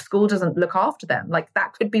school doesn't look after them. Like,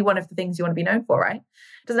 that could be one of the things you want to be known for, right?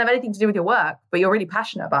 It doesn't have anything to do with your work, but you're really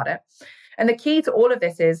passionate about it. And the key to all of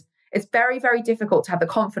this is, it's very, very difficult to have the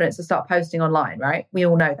confidence to start posting online, right? We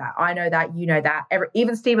all know that. I know that. You know that.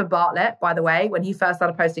 Even Stephen Bartlett, by the way, when he first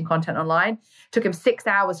started posting content online, took him 6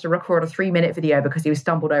 hours to record a 3-minute video because he was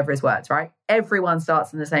stumbled over his words, right? Everyone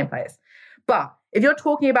starts in the same place. But if you're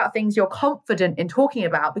talking about things you're confident in talking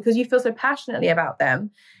about because you feel so passionately about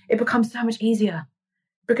them, it becomes so much easier.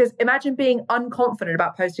 Because imagine being unconfident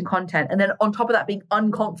about posting content and then on top of that, being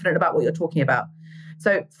unconfident about what you're talking about.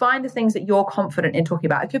 So find the things that you're confident in talking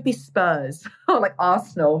about. It could be Spurs or like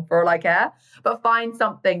Arsenal for all I care, but find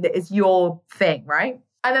something that is your thing, right?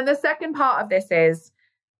 And then the second part of this is,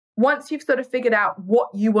 once you've sort of figured out what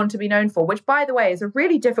you want to be known for, which by the way is a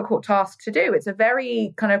really difficult task to do. It's a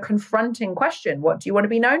very kind of confronting question. What do you want to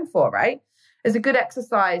be known for, right? There's a good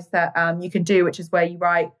exercise that you can do, which is where you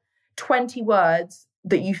write 20 words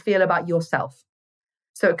that you feel about yourself.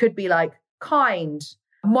 So it could be like kind,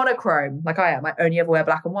 monochrome, like I am. I only ever wear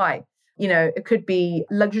black and white. It could be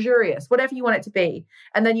luxurious, whatever you want it to be.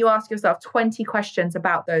 And then you ask yourself 20 questions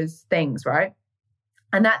about those things, right?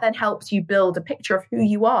 And that then helps you build a picture of who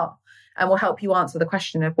you are and will help you answer the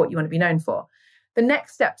question of what you want to be known for. The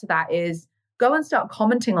next step to that is go and start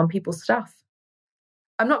commenting on people's stuff.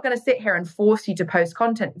 I'm not going to sit here and force you to post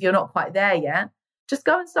content if you're not quite there yet. Just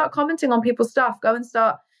go and start commenting on people's stuff. Go and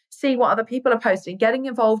start seeing what other people are posting, getting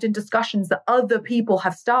involved in discussions that other people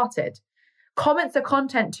have started. Comments are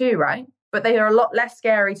content too, right? But they are a lot less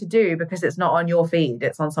scary to do because it's not on your feed,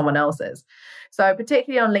 it's on someone else's. So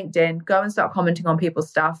particularly on LinkedIn, go and start commenting on people's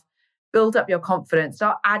stuff, build up your confidence,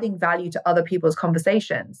 start adding value to other people's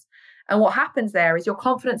conversations. And what happens there is your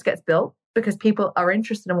confidence gets built because people are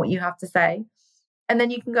interested in what you have to say. And then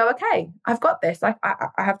you can go, okay, I've got this. I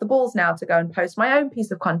have the balls now to go and post my own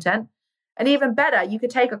piece of content. And even better, you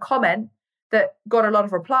could take a comment that got a lot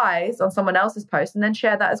of replies on someone else's post and then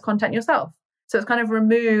share that as content yourself. So it's kind of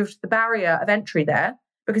removed the barrier of entry there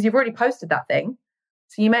because you've already posted that thing.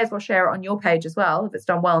 So you may as well share it on your page as well if it's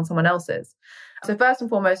done well on someone else's. So first and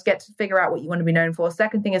foremost, get to figure out what you want to be known for.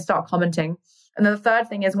 Second thing is start commenting. And then the third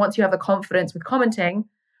thing is, once you have the confidence with commenting,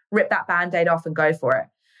 rip that Band-Aid off and go for it.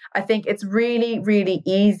 I think it's really, really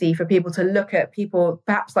easy for people to look at people,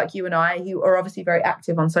 perhaps like you and I, who are obviously very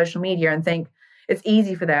active on social media, and think it's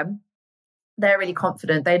easy for them. They're really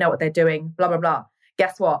confident. They know what they're doing, blah, blah, blah.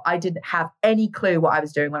 Guess what? I didn't have any clue what I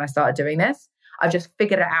was doing when I started doing this. I just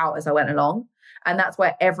figured it out as I went along. And that's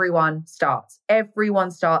where everyone starts. Everyone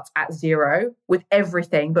starts at zero with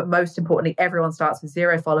everything. But most importantly, everyone starts with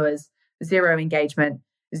 0 followers, 0 engagement,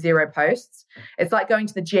 0 posts. It's like going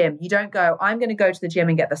to the gym. You don't go, I'm going to go to the gym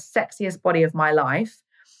and get the sexiest body of my life,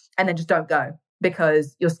 and then just don't go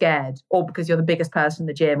because you're scared, or because you're the biggest person in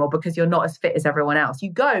the gym, or because you're not as fit as everyone else.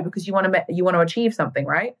 You go because you want to achieve something,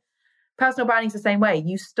 right? Personal branding is the same way.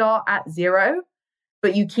 You start at 0,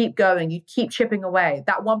 but you keep going. You keep chipping away.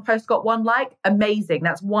 That one post got 1 like, amazing.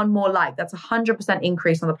 That's 1 more like. That's 100%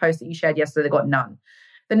 increase on the post that you shared yesterday that got none.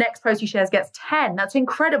 The next post you share gets 10. That's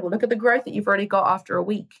incredible. Look at the growth that you've already got after a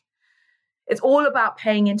week. It's all about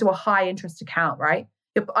paying into a high interest account, right?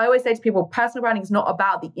 I always say to people, personal branding is not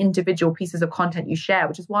about the individual pieces of content you share,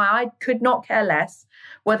 which is why I could not care less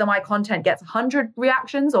whether my content gets 100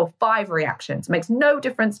 reactions or 5 reactions. It makes no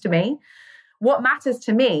difference to me. What matters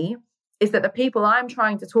to me is that the people I'm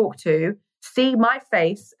trying to talk to see my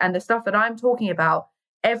face and the stuff that I'm talking about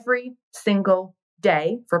every single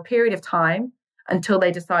day for a period of time until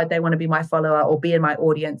they decide they want to be my follower or be in my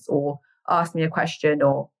audience or ask me a question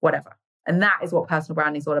or whatever. And that is what personal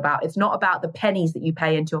branding is all about. It's not about the pennies that you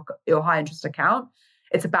pay into your high interest account.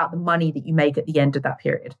 It's about the money that you make at the end of that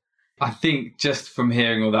period. I think just from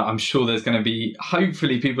hearing all that, I'm sure there's going to be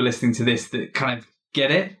hopefully people listening to this that kind of get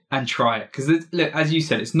it and try it. Because look, as you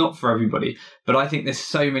said, it's not for everybody, but I think there's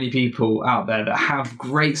so many people out there that have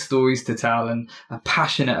great stories to tell and are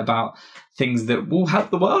passionate about things that will help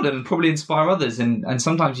the world and probably inspire others. And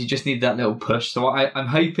sometimes you just need that little push. So I'm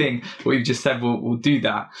hoping what you've just said will do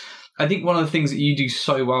that. I think one of the things that you do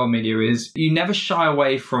so well, Amelia, is you never shy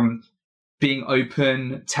away from being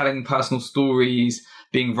open, telling personal stories,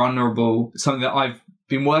 being vulnerable, something that I've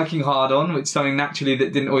been working hard on, which is something naturally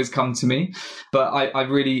that didn't always come to me. But I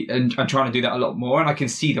really am trying to do that a lot more. And I can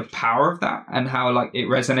see the power of that and how like it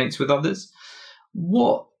resonates with others.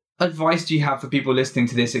 What advice do you have for people listening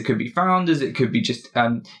to this? It could be founders, it could be just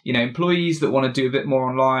employees that want to do a bit more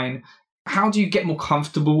online. How do you get more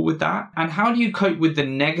comfortable with that? And how do you cope with the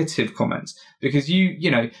negative comments? Because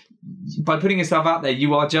by putting yourself out there,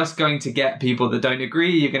 you are just going to get people that don't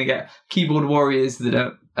agree. You're going to get keyboard warriors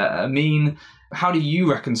that are mean. How do you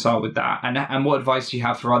reconcile with that? And what advice do you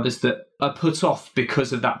have for others that are put off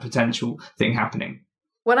because of that potential thing happening?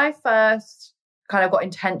 When I first kind of got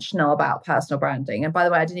intentional about personal branding, and by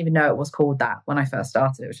the way, I didn't even know it was called that when I first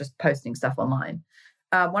started. It was just posting stuff online.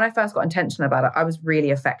 When I first got intentional about it, I was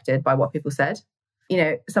really affected by what people said.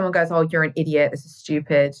 Someone goes, "Oh, you're an idiot. This is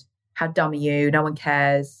stupid. How dumb are you? No one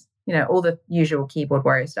cares." All the usual keyboard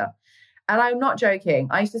warrior stuff. And I'm not joking.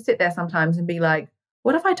 I used to sit there sometimes and be like,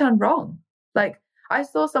 what have I done wrong? Like, I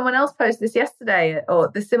saw someone else post this yesterday or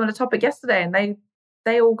this similar topic yesterday, and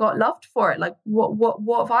they all got loved for it. Like,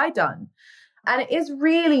 what have I done? And it is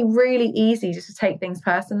really, really easy just to take things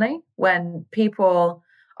personally when people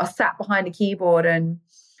are sat behind a keyboard and,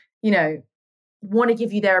 want to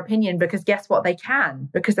give you their opinion because guess what? They can,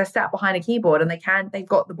 because they're sat behind a keyboard and they've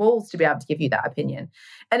got the balls to be able to give you that opinion.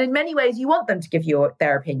 And in many ways, you want them to give you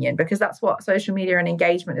their opinion because that's what social media and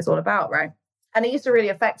engagement is all about, right? And it used to really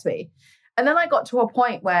affect me. And then I got to a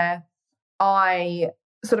point where I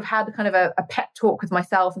sort of had kind of a pep talk with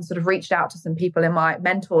myself and sort of reached out to some people in my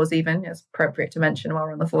mentors, even, it's appropriate to mention while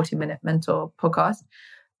we're on the 40-minute mentor podcast,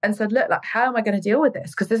 and said, look, like, how am I going to deal with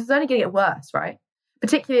this? Because this is only going to get worse, right?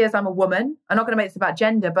 Particularly as I'm a woman. I'm not going to make this about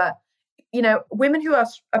gender, but, women who are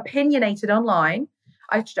opinionated online,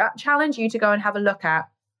 I challenge you to go and have a look at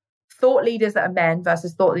thought leaders that are men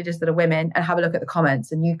versus thought leaders that are women and have a look at the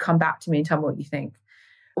comments, and you come back to me and tell me what you think.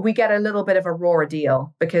 We get a little bit of a raw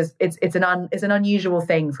deal because it's an unusual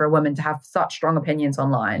thing for a woman to have such strong opinions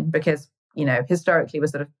online because, historically we're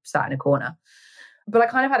sort of sat in a corner. But I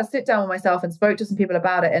kind of had to sit down with myself and spoke to some people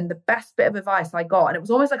about it. And the best bit of advice I got, and it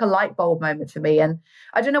was almost like a light bulb moment for me. And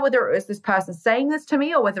I don't know whether it was this person saying this to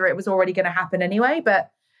me or whether it was already going to happen anyway,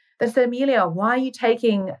 but they said, Amelia, why are you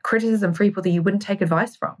taking criticism from people that you wouldn't take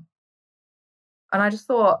advice from? And I just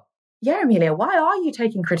thought, yeah, Amelia, why are you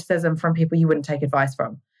taking criticism from people you wouldn't take advice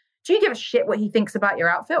from? Do you give a shit what he thinks about your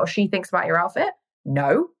outfit or she thinks about your outfit?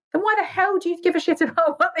 No. Then why the hell do you give a shit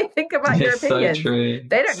about what they think about your opinions? So true.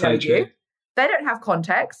 They don't know true. you. They don't have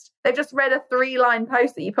context. They've just read a 3-line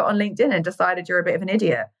post that you put on LinkedIn and decided you're a bit of an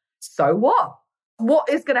idiot. So what? What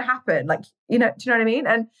is going to happen? Like, do you know what I mean?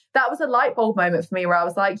 And that was a light bulb moment for me where I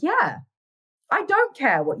was like, yeah, I don't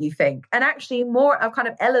care what you think. And actually I've kind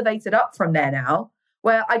of elevated up from there now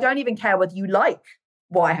where I don't even care whether you like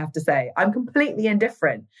what I have to say. I'm completely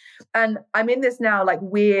indifferent. And I'm in this now like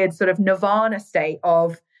weird sort of nirvana state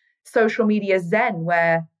of social media zen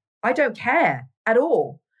where I don't care at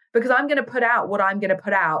all because I'm going to put out what I'm going to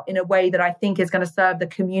put out in a way that I think is going to serve the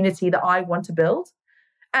community that I want to build.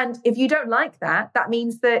 And if you don't like that, that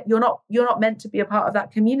means that you're not meant to be a part of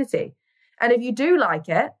that community. And if you do like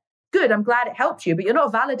it, good, I'm glad it helped you, but you're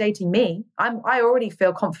not validating me. I already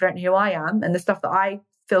feel confident in who I am and the stuff that I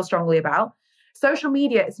feel strongly about. Social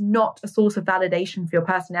media is not a source of validation for your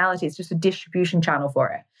personality. It's just a distribution channel for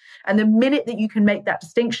it. And the minute that you can make that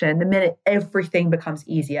distinction, the minute everything becomes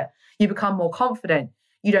easier, you become more confident.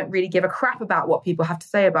 You don't really give a crap about what people have to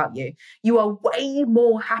say about you. You are way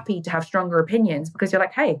more happy to have stronger opinions because you're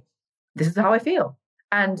like, hey, this is how I feel.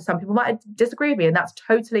 And some people might disagree with me, and that's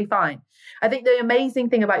totally fine. I think the amazing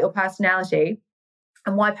thing about your personality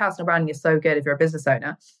and why personal branding is so good if you're a business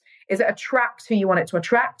owner is it attracts who you want it to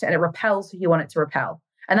attract and it repels who you want it to repel.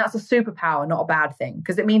 And that's a superpower, not a bad thing,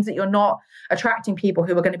 because it means that you're not attracting people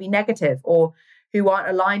who are going to be negative or who aren't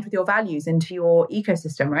aligned with your values into your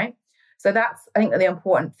ecosystem, right? So that's, I think, the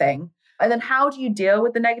important thing. And then how do you deal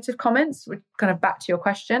with the negative comments? We're kind of back to your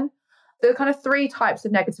question. There are kind of 3 types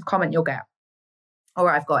of negative comment you'll get, or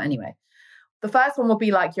I've got anyway. The first one will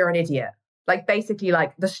be like, you're an idiot. Like basically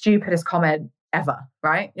like the stupidest comment ever,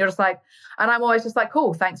 right? You're just like, and I'm always just like,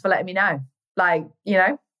 cool, thanks for letting me know. Like,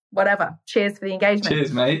 whatever. Cheers for the engagement.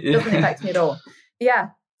 Cheers, mate. Yeah. Doesn't affect me at all. Yeah.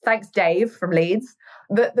 Thanks, Dave from Leeds.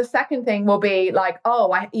 The second thing will be like,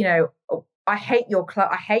 oh, I hate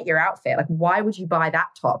your outfit. Like, why would you buy that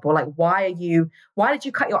top? Or like, why did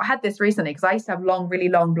you cut I had this recently because I used to have really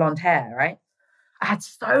long blonde hair, right? I had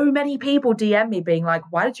so many people DM me being like,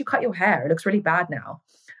 why did you cut your hair? It looks really bad now.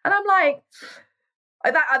 And I'm like,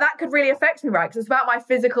 that could really affect me, right? Because it's about my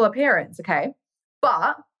physical appearance, okay?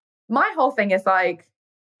 But my whole thing is like,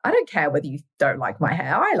 I don't care whether you don't like my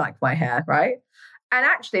hair. I like my hair, right? And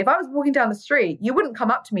actually, if I was walking down the street, you wouldn't come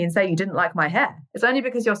up to me and say you didn't like my hair. It's only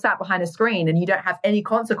because you're sat behind a screen and you don't have any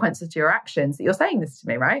consequences to your actions that you're saying this to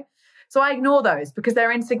me, right? So I ignore those because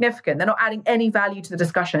they're insignificant. They're not adding any value to the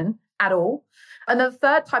discussion at all. And the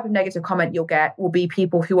third type of negative comment you'll get will be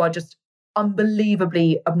people who are just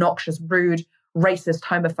unbelievably obnoxious, rude, racist,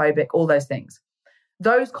 homophobic, all those things.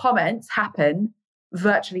 Those comments happen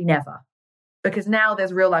virtually never because now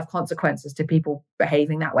there's real life consequences to people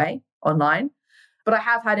behaving that way online. But I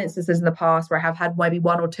have had instances in the past where I have had maybe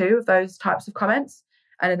 1 or 2 of those types of comments.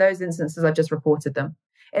 And in those instances, I've just reported them.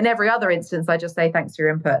 In every other instance, I just say thanks for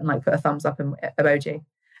your input and like put a thumbs up emoji.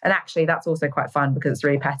 And actually, that's also quite fun because it's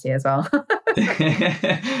really petty as well.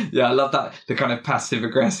 Yeah, I love that. The kind of passive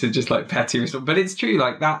aggressive, just like petty response. But it's true,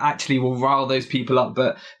 like that actually will rile those people up.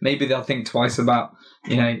 But maybe they'll think twice about,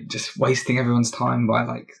 just wasting everyone's time by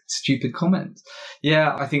like stupid comments.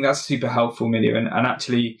 Yeah, I think that's super helpful, Amelia. And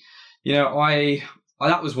actually,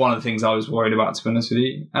 that was one of the things I was worried about, to be honest with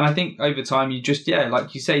you. And I think over time, you just,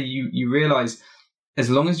 like you say, you realize as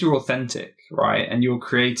long as you're authentic, right, and you're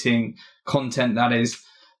creating content that is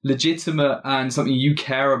legitimate and something you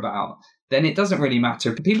care about, then it doesn't really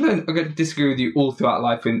matter. People are going to disagree with you all throughout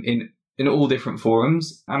life in all different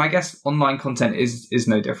forums. And I guess online content is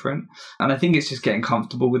no different. And I think it's just getting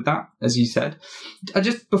comfortable with that, as you said.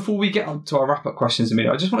 Before we get on to our wrap-up questions,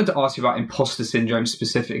 Amelia, I just wanted to ask you about imposter syndrome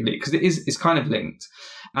specifically, because it's kind of linked.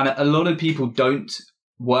 And a lot of people don't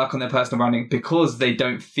work on their personal branding because they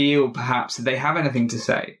don't feel perhaps they have anything to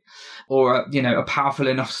say or, a powerful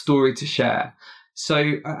enough story to share. So,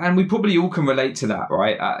 and we probably all can relate to that,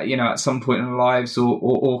 right? At some point in our lives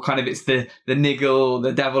or kind of it's the niggle,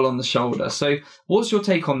 the devil on the shoulder. So what's your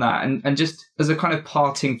take on that? And just as a kind of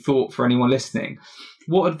parting thought for anyone listening,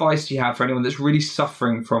 what advice do you have for anyone that's really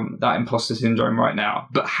suffering from that imposter syndrome right now,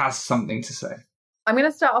 but has something to say? I'm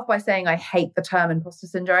going to start off by saying I hate the term imposter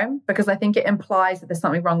syndrome because I think it implies that there's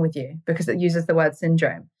something wrong with you because it uses the word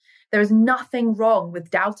syndrome. There is nothing wrong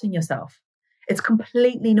with doubting yourself. It's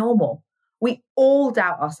completely normal. We all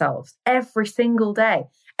doubt ourselves every single day.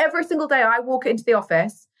 Every single day I walk into the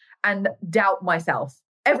office and doubt myself.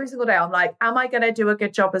 Every single day I'm like, am I going to do a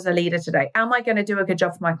good job as a leader today? Am I going to do a good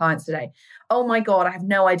job for my clients today? Oh my God, I have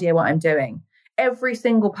no idea what I'm doing. Every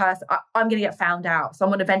single person, I'm going to get found out.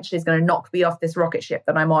 Someone eventually is going to knock me off this rocket ship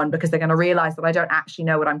that I'm on because they're going to realize that I don't actually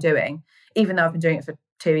know what I'm doing, even though I've been doing it for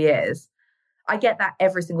 2 years. I get that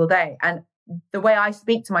every single day. And the way I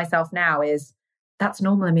speak to myself now is, that's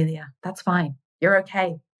normal, Amelia. That's fine. You're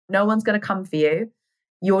okay. No one's going to come for you.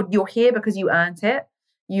 You're here because you earned it.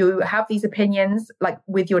 You have these opinions like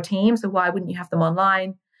with your team. So why wouldn't you have them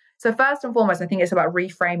online? So first and foremost, I think it's about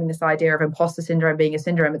reframing this idea of imposter syndrome being a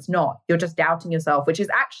syndrome. It's not. You're just doubting yourself, which is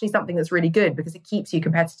actually something that's really good because it keeps you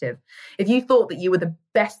competitive. If you thought that you were the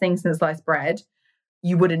best thing since sliced bread,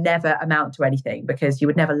 you would never amount to anything because you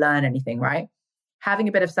would never learn anything, right? Having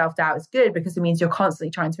a bit of self-doubt is good because it means you're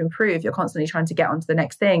constantly trying to improve. You're constantly trying to get onto the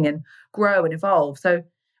next thing and grow and evolve. So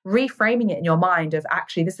reframing it in your mind of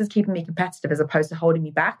actually, this is keeping me competitive as opposed to holding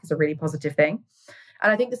me back is a really positive thing.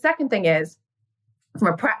 And I think the second thing is from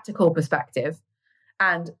a practical perspective,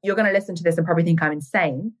 and you're going to listen to this and probably think I'm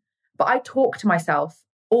insane, but I talk to myself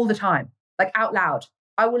all the time, like out loud.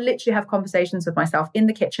 I will literally have conversations with myself in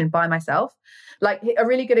the kitchen by myself. Like a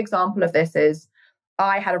really good example of this is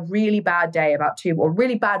I had a really bad day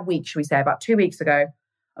really bad week, should we say, about 2 weeks ago.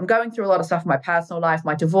 I'm going through a lot of stuff in my personal life.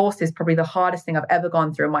 My divorce is probably the hardest thing I've ever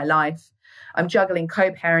gone through in my life. I'm juggling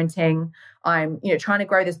co-parenting. I'm, trying to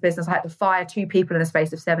grow this business. I had to fire 2 people in the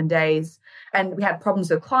space of 7 days. And we had problems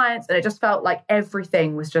with clients. And it just felt like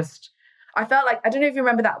everything was just, I felt like, I don't know if you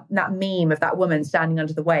remember that meme of that woman standing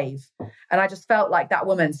under the wave. And I just felt like that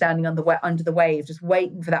woman standing under the wave, just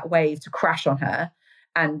waiting for that wave to crash on her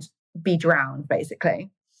and be drowned, basically.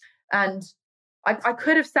 And I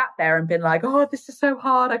could have sat there and been like, oh, this is so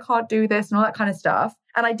hard. I can't do this and all that kind of stuff.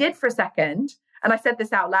 And I did for a second. And I said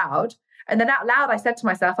this out loud. And then out loud, I said to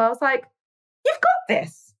myself, I was like, you've got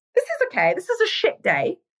this. This is okay. This is a shit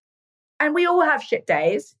day. And we all have shit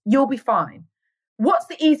days. You'll be fine. What's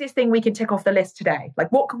the easiest thing we can tick off the list today?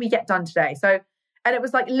 Like, what can we get done today? And it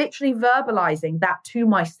was like literally verbalizing that to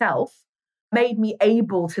myself made me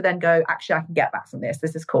able to then go, actually, I can get back from this.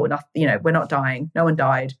 This is cool enough. We're not dying. No one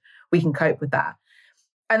died. We can cope with that.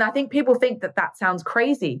 And I think people think that sounds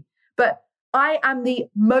crazy, but I am the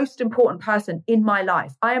most important person in my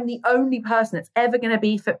life. I am the only person that's ever going to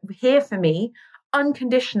be here for me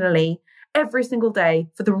unconditionally every single day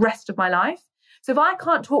for the rest of my life. So if I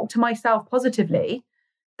can't talk to myself positively,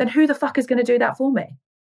 then who the fuck is going to do that for me?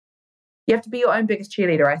 You have to be your own biggest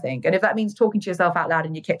cheerleader, I think. And if that means talking to yourself out loud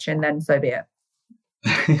in your kitchen, then so be it.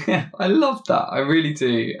 I love that. I really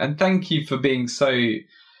do. And thank you for being so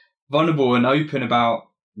vulnerable and open about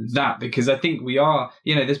that, because I think we are,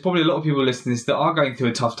 there's probably a lot of people listening to this that are going through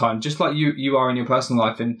a tough time, just like you are in your personal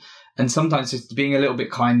life. And sometimes just being a little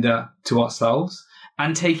bit kinder to ourselves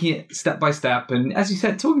and taking it step by step. And as you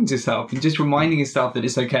said, talking to yourself and just reminding yourself that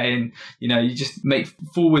it's okay. And, you just make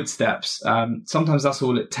forward steps. Sometimes that's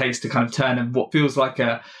all it takes to kind of turn what feels like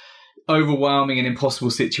a overwhelming and impossible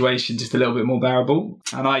situation just a little bit more bearable.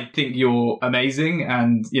 And I think you're amazing.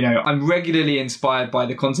 And, I'm regularly inspired by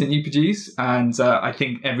the content you produce. And I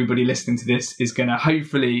think everybody listening to this is going to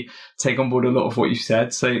hopefully take on board a lot of what you've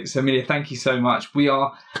said. So Amelia, thank you so much. We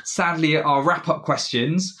are sadly at our wrap-up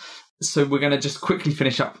questions. So we're going to just quickly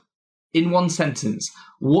finish up. In one sentence,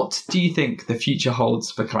 what do you think the future holds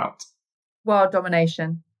for Klowt? World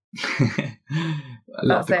domination.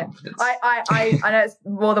 That's it. I know it's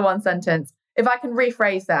more than one sentence. If I can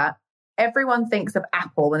rephrase that, everyone thinks of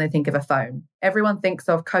Apple when they think of a phone. Everyone thinks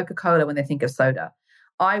of Coca-Cola when they think of soda.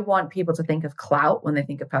 I want people to think of Klowt when they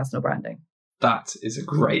think of personal branding. That is a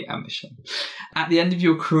great ambition. At the end of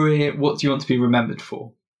your career, what do you want to be remembered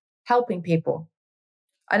for? Helping people.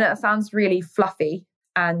 I know that sounds really fluffy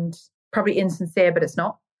and probably insincere, but it's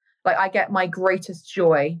not. Like, I get my greatest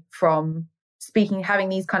joy from speaking, having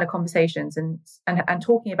these kind of conversations and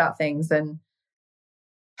talking about things and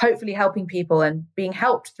hopefully helping people and being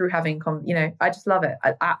helped through having, I just love it.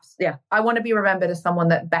 I want to be remembered as someone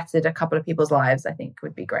that bettered a couple of people's lives, I think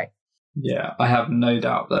would be great. Yeah, I have no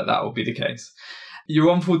doubt that will be the case.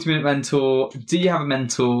 You're on 40 Minute Mentor. Do you have a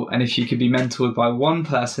mentor? And if you could be mentored by one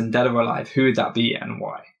person, dead or alive, who would that be and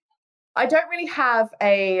why? I don't really have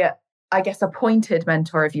a appointed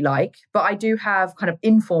mentor, if you like, but I do have kind of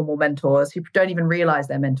informal mentors who don't even realize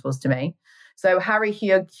they're mentors to me. So Harry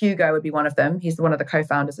Hugo would be one of them. He's one of the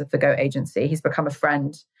co-founders of the Go agency. He's become a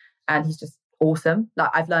friend and he's just awesome.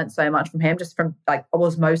 Like, I've learned so much from him, just from like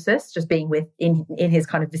osmosis, just being in his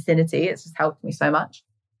kind of vicinity. It's just helped me so much.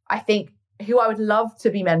 I think who I would love to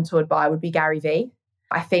be mentored by would be Gary Vee.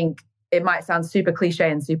 I think it might sound super cliche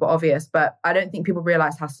and super obvious, but I don't think people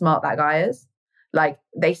realize how smart that guy is. Like,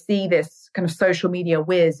 they see this kind of social media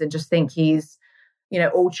whiz and just think he's,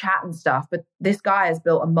 all chat and stuff. But this guy has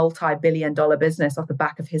built a multi-billion-dollar business off the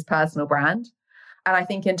back of his personal brand. And I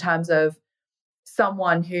think in terms of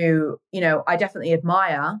someone who, I definitely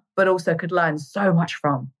admire, but also could learn so much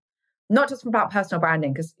from. Not just about personal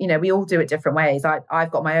branding, because, we all do it different ways.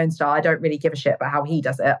 I've got my own style. I don't really give a shit about how he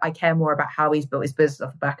does it. I care more about how he's built his business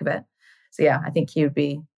off the back of it. So yeah, I think he'd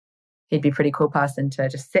be a pretty cool person to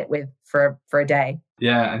just sit with for a day.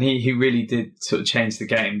 Yeah, and he really did sort of change the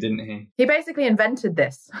game, didn't he? He basically invented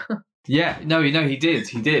this. Yeah, no, he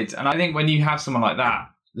did. And I think when you have someone like that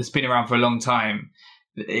that's been around for a long time,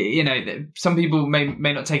 some people may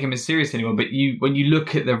not take him as serious anymore, but when you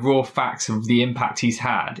look at the raw facts of the impact he's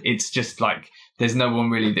had, it's just like there's no one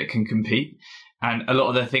really that can compete. And a lot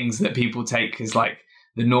of the things that people take as like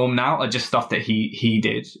the norm now are just stuff that he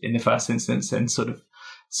did in the first instance and sort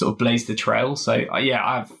of blazed the trail. So yeah,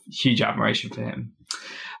 I have huge admiration for him.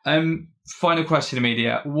 Final question,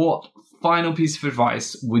 Amelia. What final piece of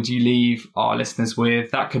advice would you leave our listeners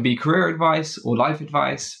with? That could be career advice or life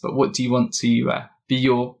advice, but what do you want to be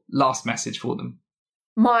your last message for them?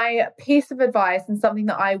 My piece of advice, and something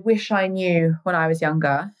that I wish I knew when I was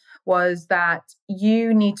younger, was that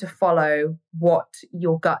you need to follow what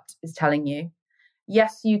your gut is telling you.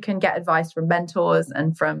 Yes, you can get advice from mentors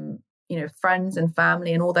and from, friends and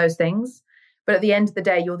family and all those things. But at the end of the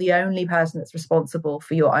day, you're the only person that's responsible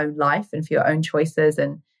for your own life and for your own choices.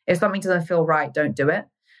 And if something doesn't feel right, don't do it.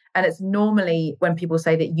 And it's normally when people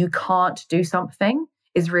say that you can't do something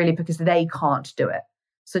is really because they can't do it.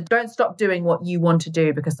 So don't stop doing what you want to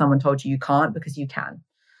do because someone told you can't, because you can.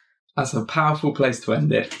 That's a powerful place to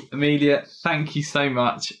end it. Amelia, thank you so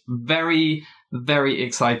much. Very, very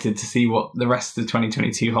excited to see what the rest of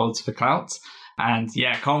 2022 holds for Klowt. And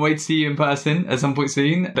yeah, can't wait to see you in person at some point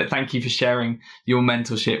soon. But thank you for sharing your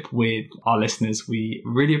mentorship with our listeners. We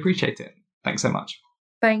really appreciate it. Thanks so much.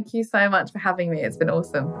 Thank you so much for having me. It's been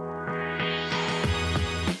awesome.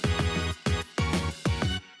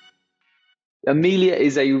 Amelia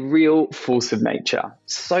is a real force of nature,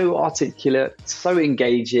 so articulate, so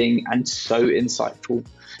engaging, and so insightful.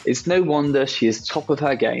 It's no wonder she is top of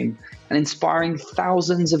her game and inspiring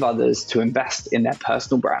thousands of others to invest in their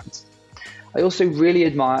personal brands. I also really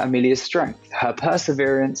admire Amelia's strength, her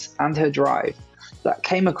perseverance, and her drive. That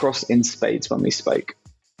came across in spades when we spoke.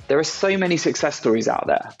 There are so many success stories out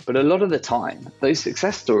there, but a lot of the time, those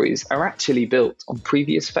success stories are actually built on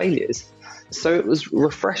previous failures. So it was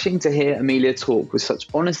refreshing to hear Amelia talk with such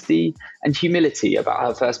honesty and humility about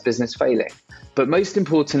her first business failing, but most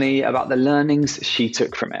importantly, about the learnings she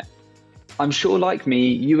took from it. I'm sure, like me,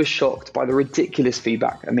 you were shocked by the ridiculous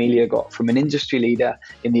feedback Amelia got from an industry leader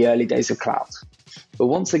in the early days of Klowt. But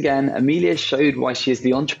once again, Amelia showed why she is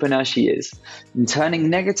the entrepreneur she is, in turning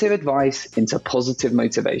negative advice into positive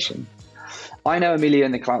motivation. I know Amelia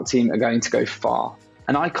and the Klowt team are going to go far,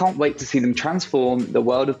 and I can't wait to see them transform the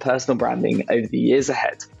world of personal branding over the years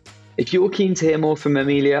ahead. If you're keen to hear more from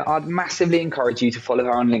Amelia, I'd massively encourage you to follow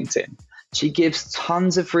her on LinkedIn. She gives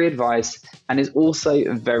tons of free advice and is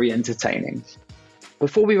also very entertaining.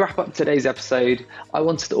 Before we wrap up today's episode, I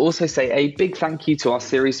wanted to also say a big thank you to our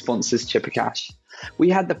series sponsors, Chipper Cash. We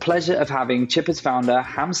had the pleasure of having Chipper's founder,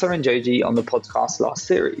 Hamza and Joji, on the podcast last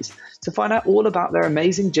series to find out all about their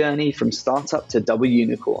amazing journey from startup to double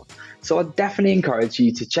unicorn. So I'd definitely encourage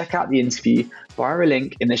you to check out the interview via a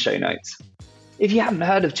link in the show notes. If you haven't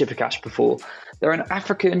heard of Chipper Cash before, they're an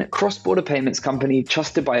African cross-border payments company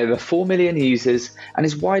trusted by over 4 million users and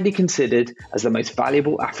is widely considered as the most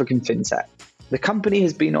valuable African fintech. The company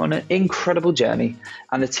has been on an incredible journey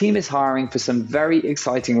and the team is hiring for some very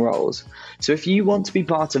exciting roles. So if you want to be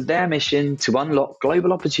part of their mission to unlock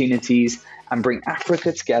global opportunities and bring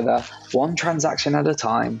Africa together one transaction at a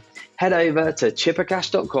time, head over to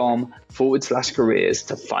chippercash.com/careers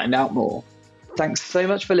to find out more. Thanks so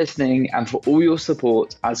much for listening and for all your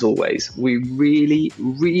support as always. We really,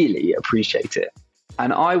 really appreciate it.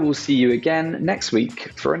 And I will see you again next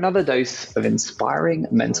week for another dose of inspiring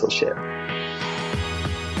mentorship.